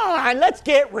 come on, let's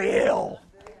get real.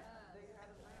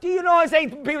 Do you know what I'm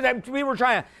saying? People that we were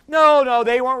trying to, no,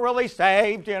 they weren't really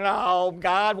saved. You know,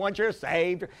 God wants you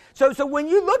saved. So when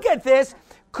you look at this,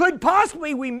 could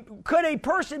a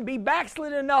person be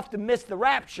backslidden enough to miss the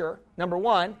rapture? Number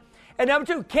one. And number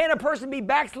two, can a person be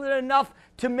backslidden enough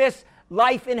to miss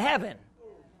life in heaven?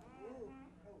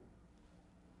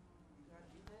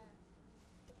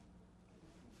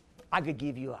 I could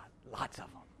give you lots of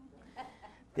them.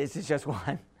 This is just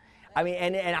one. I mean,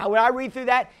 and when I read through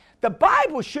that, the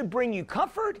Bible should bring you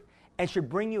comfort and should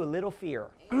bring you a little fear.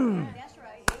 That's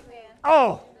right. Amen.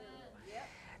 Oh,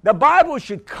 the Bible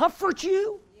should comfort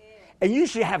you, and you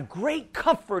should have great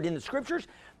comfort in the Scriptures.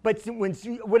 But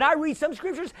when I read some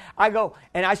Scriptures, I go,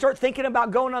 and I start thinking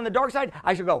about going on the dark side,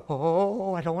 I should go,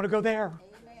 oh, I don't want to go there.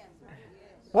 Amen.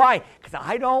 Yes. Why? Because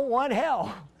I don't want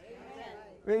hell.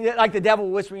 Like the devil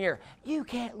whispering here, you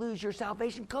can't lose your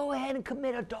salvation. Go ahead and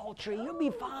commit adultery. You'll be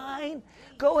fine.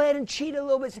 Go ahead and cheat a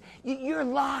little bit. You're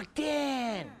locked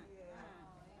in.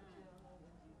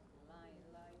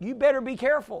 You better be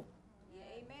careful.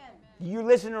 Amen. You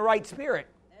listen to the right spirit.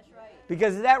 That's right.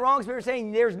 Because if that wrong spirit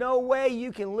saying there's no way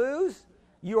you can lose,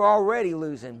 you're already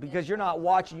losing because you're not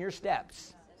watching your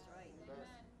steps. That's right.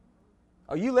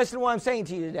 Are you listening to what I'm saying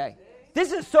to you today?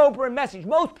 This is a sobering message.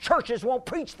 Most churches won't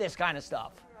preach this kind of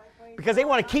stuff because they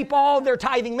want to keep all their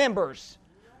tithing members.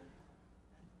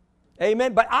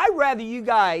 Amen. But I'd rather you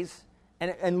guys,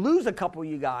 and lose a couple of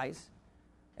you guys,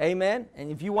 amen.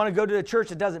 And if you want to go to a church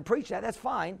that doesn't preach that, that's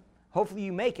fine. Hopefully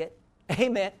you make it.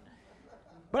 Amen.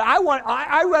 But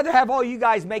I'd rather have all you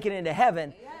guys make it into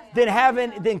heaven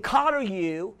than coddle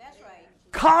you,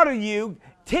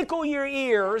 tickle your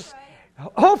ears.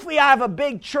 Hopefully I have a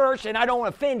big church and I don't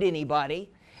offend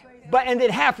anybody, and then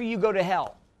half of you go to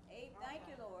hell. Thank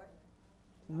you, Lord.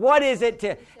 What is it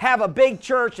to have a big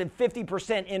church and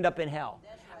 50% end up in hell?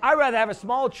 I'd rather have a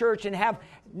small church and have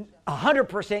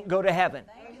 100% go to heaven.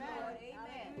 Thank you, Lord.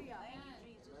 Amen. Thank you,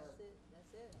 Jesus.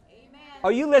 That's it. Amen.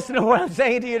 Are you listening to what I'm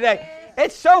saying to you today?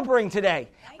 It's sobering today.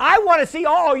 I want to see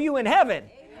all you in heaven.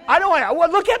 I don't want to,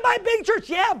 well, look at my big church.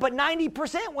 Yeah, but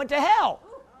 90% went to hell.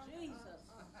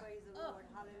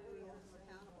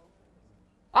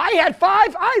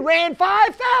 I ran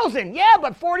 5,000. Yeah,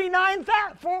 but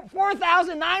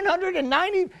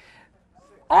 4,990,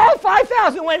 all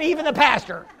 5,000 went even the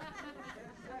pastor.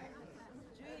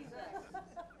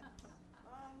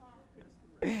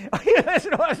 Are you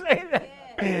listening to what I'm saying?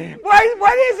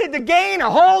 What is it to gain a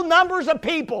whole numbers of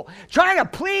people, trying to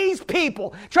please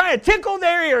people, trying to tickle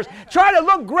their ears, trying to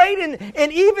look great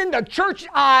in even the church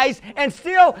eyes and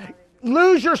still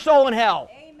lose your soul in hell?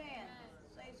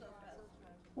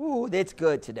 Ooh, that's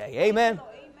good today. Amen.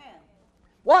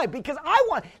 Why? Because I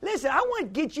want to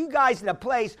get you guys in a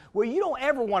place where you don't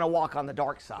ever want to walk on the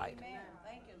dark side. Amen.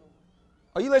 Thank you, Lord.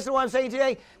 Are you listening to what I'm saying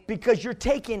today? Because you're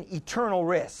taking eternal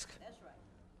risk. That's right.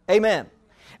 Amen.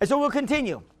 And so we'll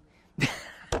continue.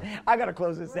 I got to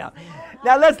close this down.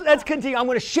 Now let's continue. I'm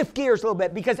going to shift gears a little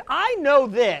bit because I know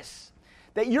this,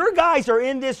 that your guys are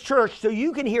in this church so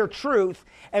you can hear truth.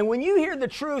 And when you hear the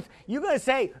truth, you're going to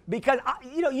say, because,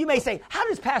 you may say, how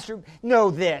does Pastor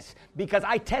know this? Because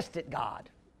I tested God.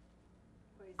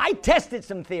 I tested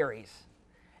some theories.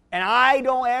 And I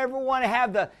don't ever want to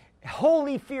have the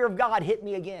holy fear of God hit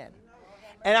me again.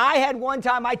 And I had one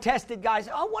time, I tested God. I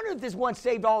said, I wonder if this once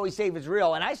saved, always saved is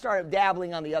real. And I started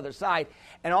dabbling on the other side.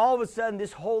 And all of a sudden,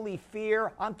 this holy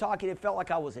fear, it felt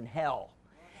like I was in hell,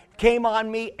 came on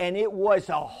me, and it was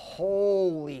a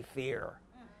holy fear.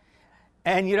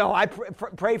 And, I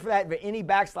pray for that, for any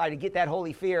backslider to get that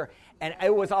holy fear. And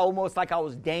it was almost like I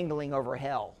was dangling over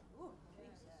hell.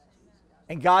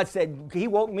 And God said, He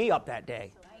woke me up that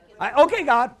day. Okay,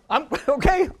 God, I'm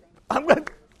okay. I'm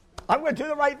going to do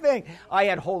the right thing. I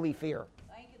had holy fear.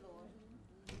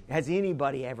 Has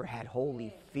anybody ever had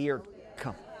holy fear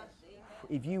come?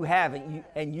 if you haven't,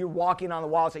 and you're walking on the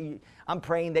walls, I'm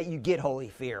praying that you get holy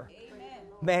fear. Amen.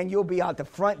 Man, you'll be on the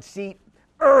front seat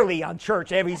early on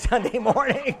church every Sunday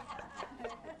morning.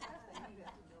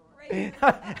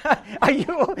 Are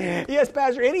you? Yes,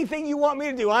 Pastor. Anything you want me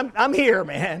to do, I'm here,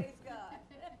 man.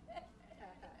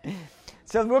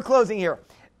 So we're closing here.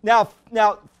 Now,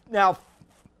 no,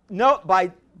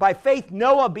 by faith,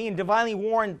 Noah, being divinely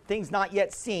warned, things not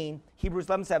yet seen, Hebrews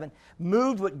 11:7,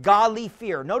 moved with godly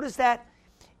fear. Notice that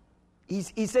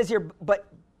he says here, but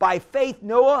by faith,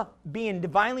 Noah, being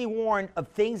divinely warned of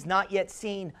things not yet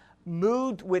seen,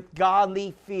 moved with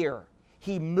godly fear.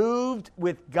 He moved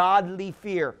with godly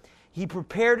fear. He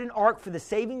prepared an ark for the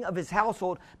saving of his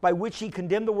household, by which he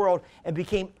condemned the world and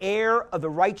became heir of the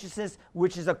righteousness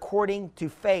which is according to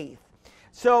faith.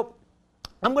 So,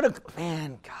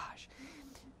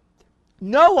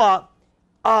 Noah,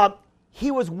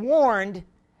 he was warned,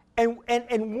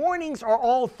 and warnings are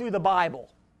all through the Bible.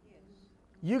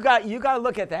 You got to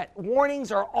look at that.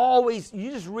 Warnings are always,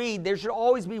 you just read, there should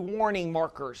always be warning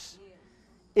markers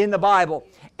in the Bible.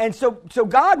 And so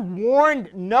God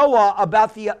warned Noah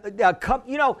about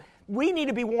we need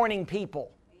to be warning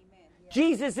people. Amen.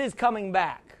 Jesus is coming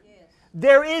back. Yes.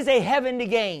 There is a heaven to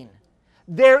gain.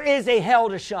 There is a hell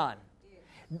to shun.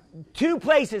 Yes. Two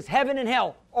places, heaven and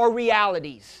hell, are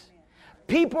realities.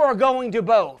 People are going to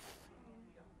both,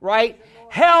 right?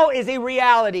 Hell is a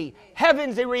reality.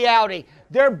 Heaven's a reality.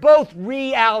 They're both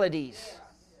realities.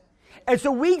 And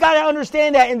so we got to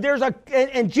understand that,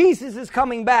 and Jesus is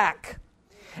coming back.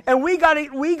 And we got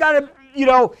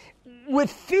to,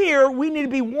 with fear, we need to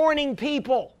be warning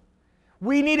people.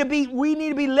 We need to be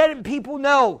letting people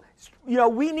know.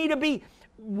 We need to be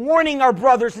warning our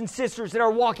brothers and sisters that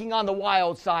are walking on the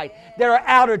wild side, that are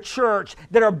out of church,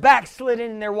 that are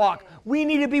backslidden in their walk. We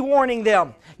need to be warning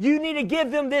them. You need to give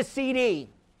them this CD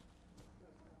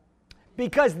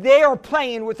because they are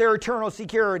playing with their eternal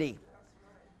security.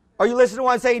 Are you listening to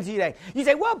what I'm saying to you today? You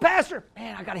say, well, Pastor,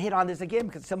 man, I got to hit on this again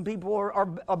because some people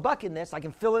are bucking this. I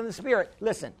can feel it in the spirit.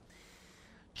 Listen,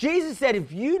 Jesus said,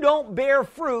 if you don't bear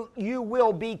fruit, you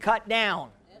will be cut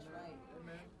down. That's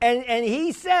right. And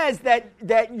he says that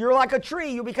you're like a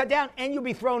tree, you'll be cut down, and you'll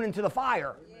be thrown into the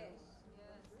fire. Yes. Yes.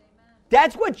 Amen.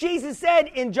 That's what Jesus said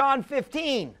in John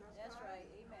 15. That's right.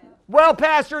 Amen. Well,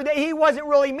 Pastor, he wasn't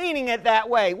really meaning it that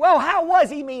way. Well, how was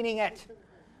he meaning it?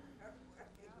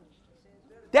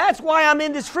 That's why I'm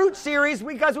in this fruit series,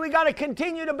 because we got to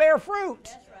continue to bear fruit.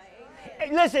 That's right.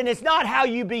 Amen. Listen, it's not how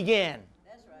you begin.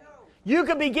 That's right. You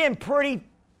can begin pretty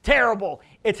terrible.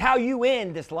 It's how you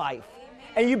end this life.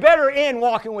 Amen. And you better end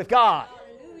walking with God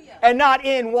Hallelujah. and not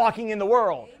end walking in the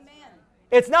world. Amen.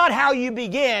 It's not how you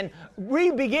begin.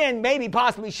 We begin maybe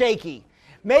possibly shaky.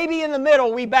 Maybe in the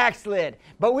middle we backslid.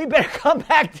 But we better come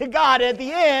back to God. At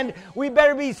the end, we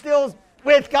better be still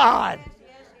with God.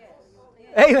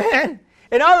 Yes. Amen.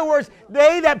 In other words,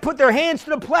 they that put their hands to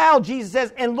the plow, Jesus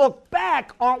says, and look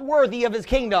back aren't worthy of his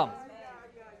kingdom.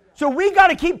 So we got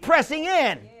to keep pressing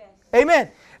in. Amen.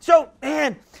 So,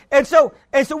 man, and so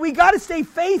we got to stay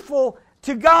faithful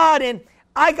to God. And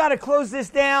I got to close this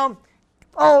down.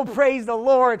 Oh, praise the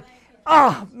Lord.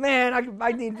 Oh, man,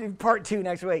 I need to do part 2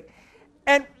 next week.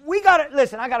 And we got to,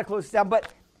 listen, I got to close this down, but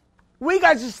we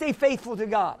got to just stay faithful to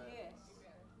God.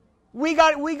 We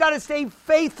got to stay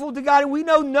faithful to God. And we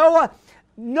know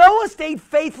Noah stayed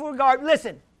faithful to God.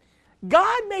 Listen,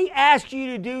 God may ask you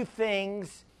to do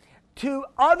things to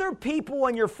other people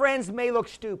and your friends may look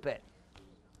stupid.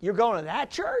 You're going to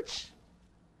that church?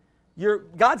 You're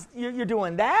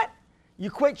doing that?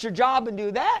 You quit your job and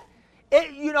do that?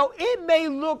 It may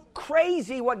look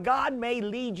crazy what God may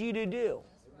lead you to do.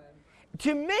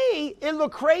 To me, it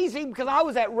looked crazy because I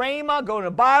was at Rhema, going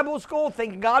to Bible school,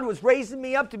 thinking God was raising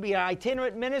me up to be an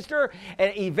itinerant minister,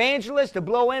 an evangelist, to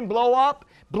blow in, blow up,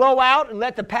 blow out, and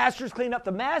let the pastors clean up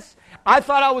the mess. I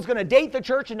thought I was going to date the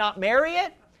church and not marry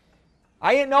it.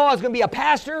 I didn't know I was going to be a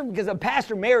pastor because a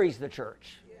pastor marries the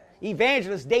church.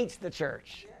 Evangelist dates the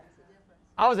church.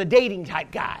 I was a dating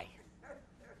type guy.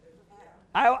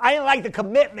 I didn't like the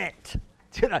commitment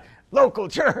to the local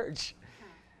church.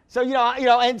 So,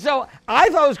 and so I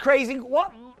thought it was crazy.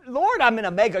 What, Lord, I'm in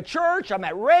a mega church. I'm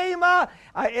at Rhema.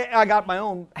 I got my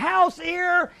own house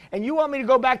here. And you want me to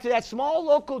go back to that small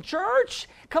local church?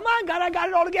 Come on, God, I got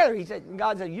it all together.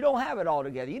 God said, you don't have it all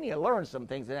together. You need to learn some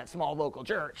things in that small local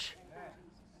church.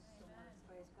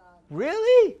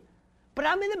 Really? But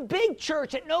I'm in the big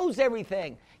church that knows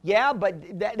everything. Yeah,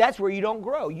 but that's where you don't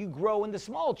grow. You grow in the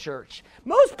small church.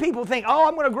 Most people think, oh,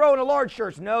 I'm going to grow in a large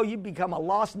church. No, you become a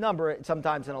lost number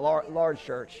sometimes in a large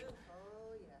church.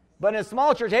 But in a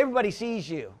small church, everybody sees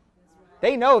you.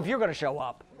 They know if you're going to show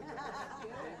up.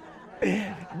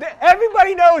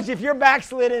 Everybody knows if you're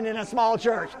backslidden in a small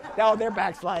church. Oh, they're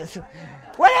backsliders.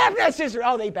 What happened to that sister?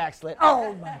 Oh, they backslid.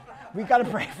 Oh, we got to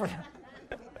pray for them.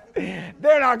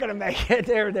 They're not going to make it.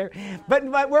 But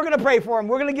we're going to pray for them.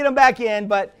 We're going to get them back in.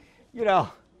 But, do you know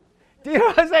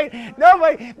what I'm saying?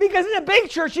 Nobody, because in a big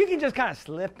church, you can just kind of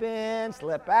slip in,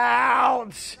 slip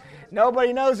out.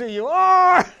 Nobody knows who you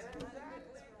are.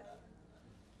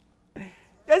 Does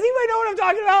anybody know what I'm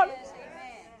talking about?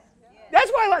 That's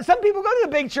why some people go to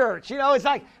the big church. It's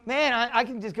like, man, I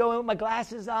can just go in with my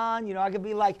glasses on. I could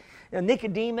be like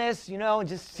Nicodemus, and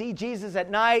just see Jesus at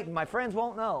night, and my friends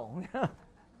won't know.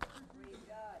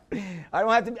 I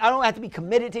don't have to be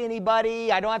committed to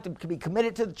anybody. I don't have to be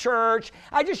committed to the church.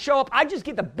 I just show up. I just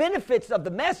get the benefits of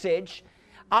the message.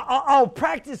 I'll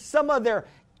practice some of their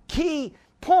key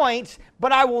points,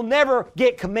 but I will never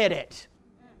get committed.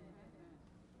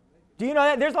 Do you know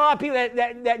that? There's a lot of people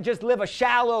that just live a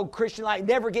shallow Christian life,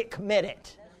 never get committed.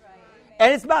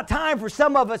 And it's about time for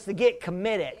some of us to get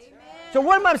committed. Amen. So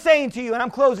what am I saying to you? And I'm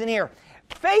closing here.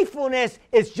 Faithfulness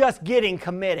is just getting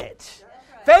committed.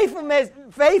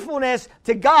 Faithfulness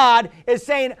to God is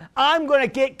saying, I'm going to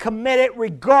get committed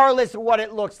regardless of what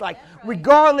it looks like,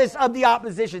 regardless of the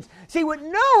oppositions. See, with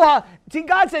Noah,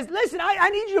 God says, listen, I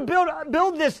need you to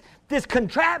build this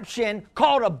contraption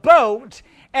called a boat,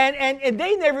 and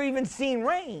they never even seen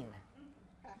rain.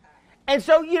 And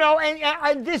so,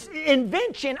 this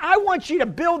invention, I want you to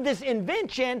build this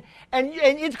invention, and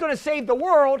it's going to save the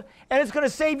world, and it's going to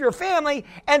save your family.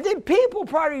 And then people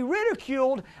probably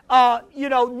ridiculed,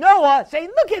 Noah, saying,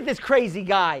 look at this crazy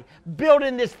guy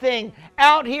building this thing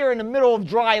out here in the middle of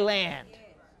dry land.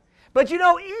 But,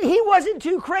 he wasn't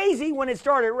too crazy when it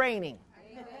started raining.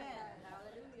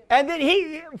 And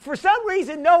then for some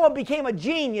reason, Noah became a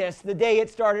genius the day it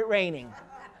started raining.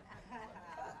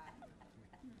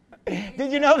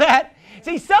 Did you know that?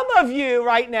 See, some of you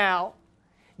right now,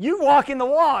 you walk in the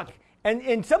walk,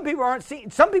 and some people are seeing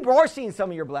some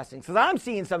of your blessings, because I'm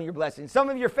seeing some of your blessings. Some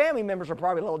of your family members are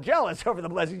probably a little jealous over the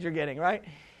blessings you're getting, right?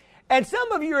 And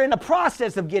some of you are in the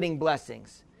process of getting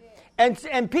blessings.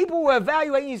 And people will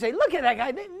evaluate you and say, look at that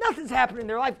guy, nothing's happening in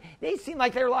their life. They seem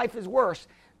like their life is worse.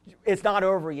 It's not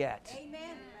over yet.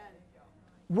 Amen.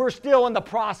 We're still in the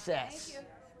process.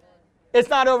 It's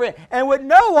not over yet. And with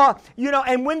Noah,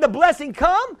 and when the blessing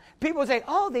come, people say,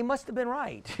 oh, they must have been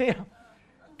right.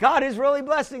 God is really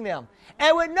blessing them.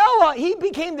 And with Noah, he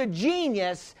became the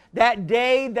genius that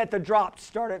day that the drops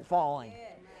started falling.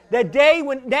 That day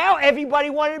when now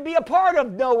everybody wanted to be a part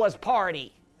of Noah's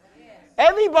party.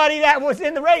 Everybody that was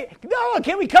in the race, Noah,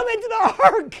 can we come into the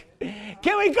ark?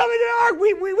 Can we come into the ark?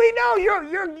 We know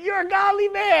you're a godly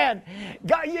man.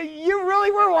 God, you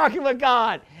really were walking with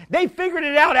God. They figured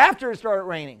it out after it started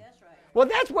raining. That's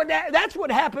right. Well, that's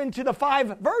what happened to the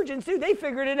 5 virgins too. They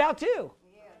figured it out too.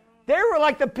 Yeah. They were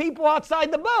like the people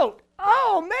outside the boat.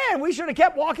 Oh man, we should have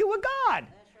kept walking with God.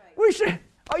 That's right. We should.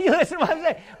 Oh, you listen to what I'm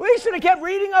saying? We should have kept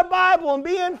reading our Bible and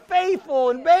being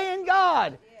faithful and obeying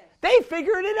God. Yes. They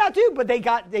figured it out too, but they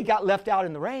got left out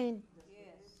in the rain.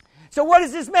 Yes. So what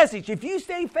is this message? If you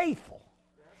stay faithful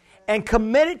and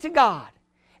committed to God,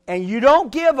 and you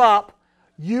don't give up,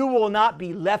 you will not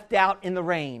be left out in the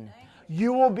rain.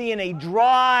 You will be in a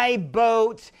dry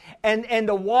boat, and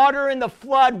the water and the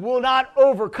flood will not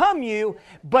overcome you,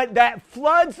 but that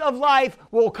floods of life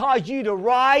will cause you to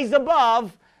rise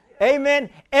above,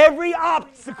 amen, every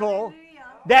obstacle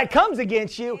that comes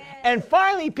against you. And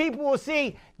finally, people will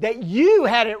see that you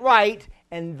had it right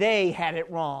and they had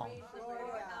it wrong.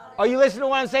 Are you listening to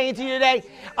what I'm saying to you today?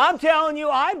 I'm telling you,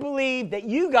 I believe that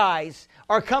you guys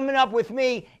are coming up with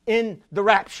me in the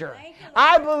rapture.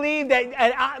 I believe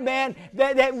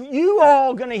that you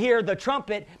all going to hear the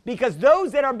trumpet, because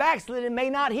those that are backslidden may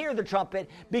not hear the trumpet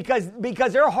because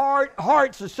their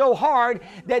hearts are so hard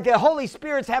that the Holy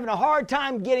Spirit's having a hard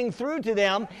time getting through to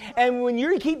them. And when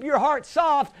you keep your heart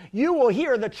soft, you will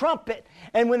hear the trumpet.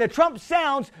 And when the trumpet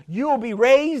sounds, you will be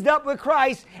raised up with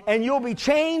Christ, and you'll be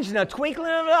changed in a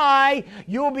twinkling of an eye.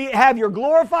 You'll have your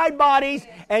glorified bodies,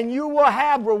 and you will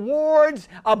have rewards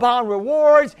upon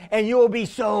rewards, and you will be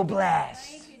so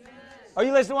blessed. Are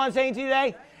you listening to what I'm saying to you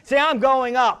today? Say, I'm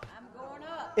going up.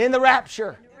 In the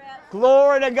rapture.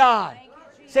 Glory to God.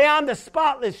 Say, I'm the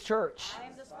spotless church.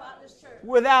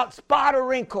 Without spot or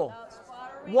wrinkle.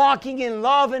 Walking in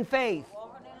love and faith.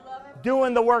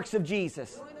 Doing the works of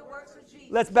Jesus.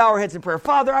 Let's bow our heads in prayer.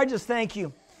 Father, I just thank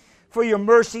you for your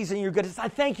mercies and your goodness. I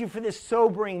thank you for this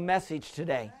sobering message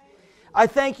today. I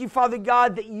thank you, Father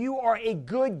God, that you are a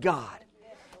good God.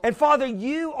 And Father,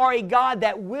 you are a God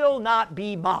that will not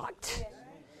be mocked.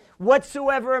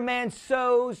 Whatsoever a man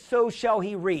sows, so shall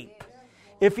he reap.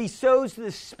 If he sows to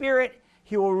the Spirit,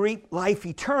 he will reap life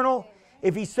eternal.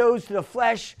 If he sows to the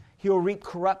flesh, he will reap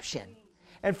corruption.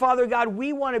 And Father God,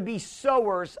 we want to be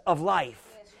sowers of life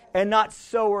and not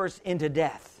sowers into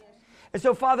death. And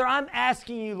so, Father, I'm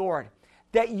asking you, Lord,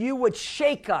 that you would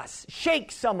shake us,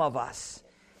 shake some of us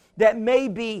that may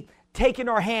be taking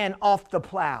our hand off the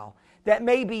plow, that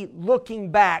may be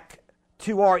looking back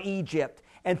to our Egypt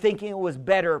and thinking it was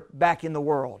better back in the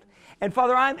world. And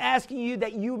Father, I'm asking you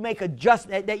that you make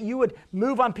that you would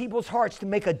move on people's hearts to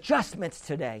make adjustments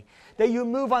today. That you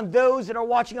move on those that are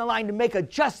watching online to make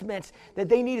adjustments, that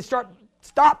they need to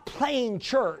stop playing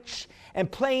church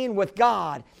and playing with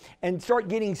God and start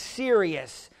getting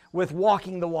serious with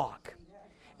walking the walk.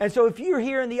 And so if you're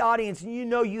here in the audience and you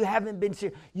know you haven't been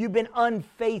serious, you've been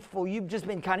unfaithful, you've just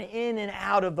been kind of in and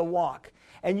out of the walk,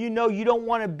 and you know you don't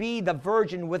want to be the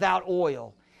virgin without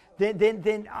oil,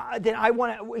 then I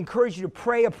want to encourage you to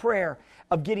pray a prayer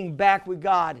of getting back with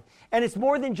God. And it's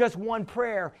more than just one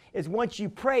prayer. It's once you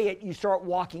pray it, you start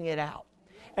walking it out.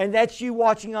 And that's you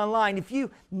watching online. If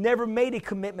you never made a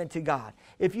commitment to God,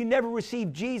 if you never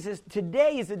received Jesus,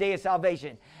 today is the day of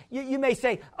salvation. You may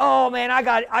say, oh man, I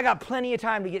got plenty of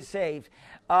time to get saved.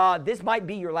 This might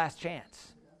be your last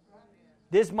chance.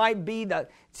 This might be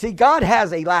see, God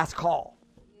has a last call.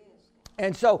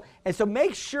 And so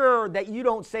make sure that you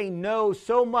don't say no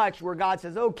so much where God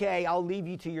says, okay, I'll leave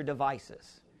you to your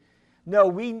devices. No,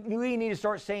 we need to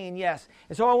start saying yes.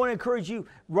 And so I want to encourage you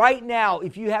right now,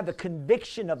 if you have the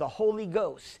conviction of the Holy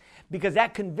Ghost, because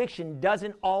that conviction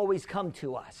doesn't always come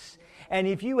to us. And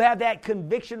if you have that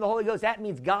conviction of the Holy Ghost, that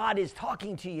means God is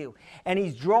talking to you and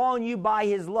he's drawing you by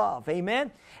his love.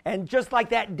 Amen? And just like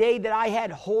that day that I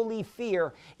had holy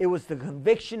fear, it was the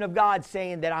conviction of God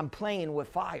saying that I'm playing with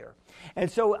fire.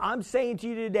 And so I'm saying to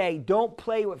you today, don't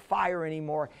play with fire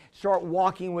anymore. Start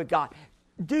walking with God.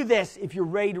 Do this if you're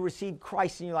ready to receive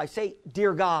Christ in your life. Say,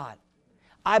 dear God,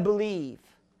 I believe,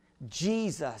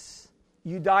 Jesus,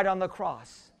 you died on the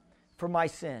cross for my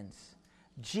sins.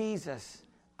 Jesus,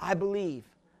 I believe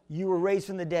you were raised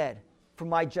from the dead for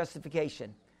my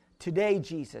justification. Today,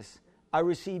 Jesus, I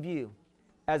receive you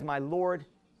as my Lord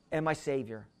and my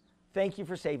Savior. Thank you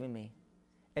for saving me.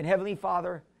 And Heavenly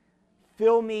Father,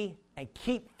 fill me and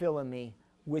keep filling me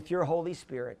with your Holy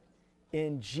Spirit.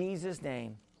 In Jesus'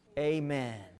 name,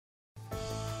 amen.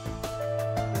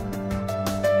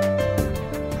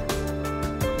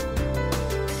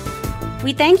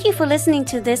 We thank you for listening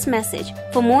to this message.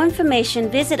 For more information,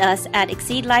 visit us at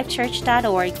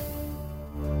exceedlifechurch.org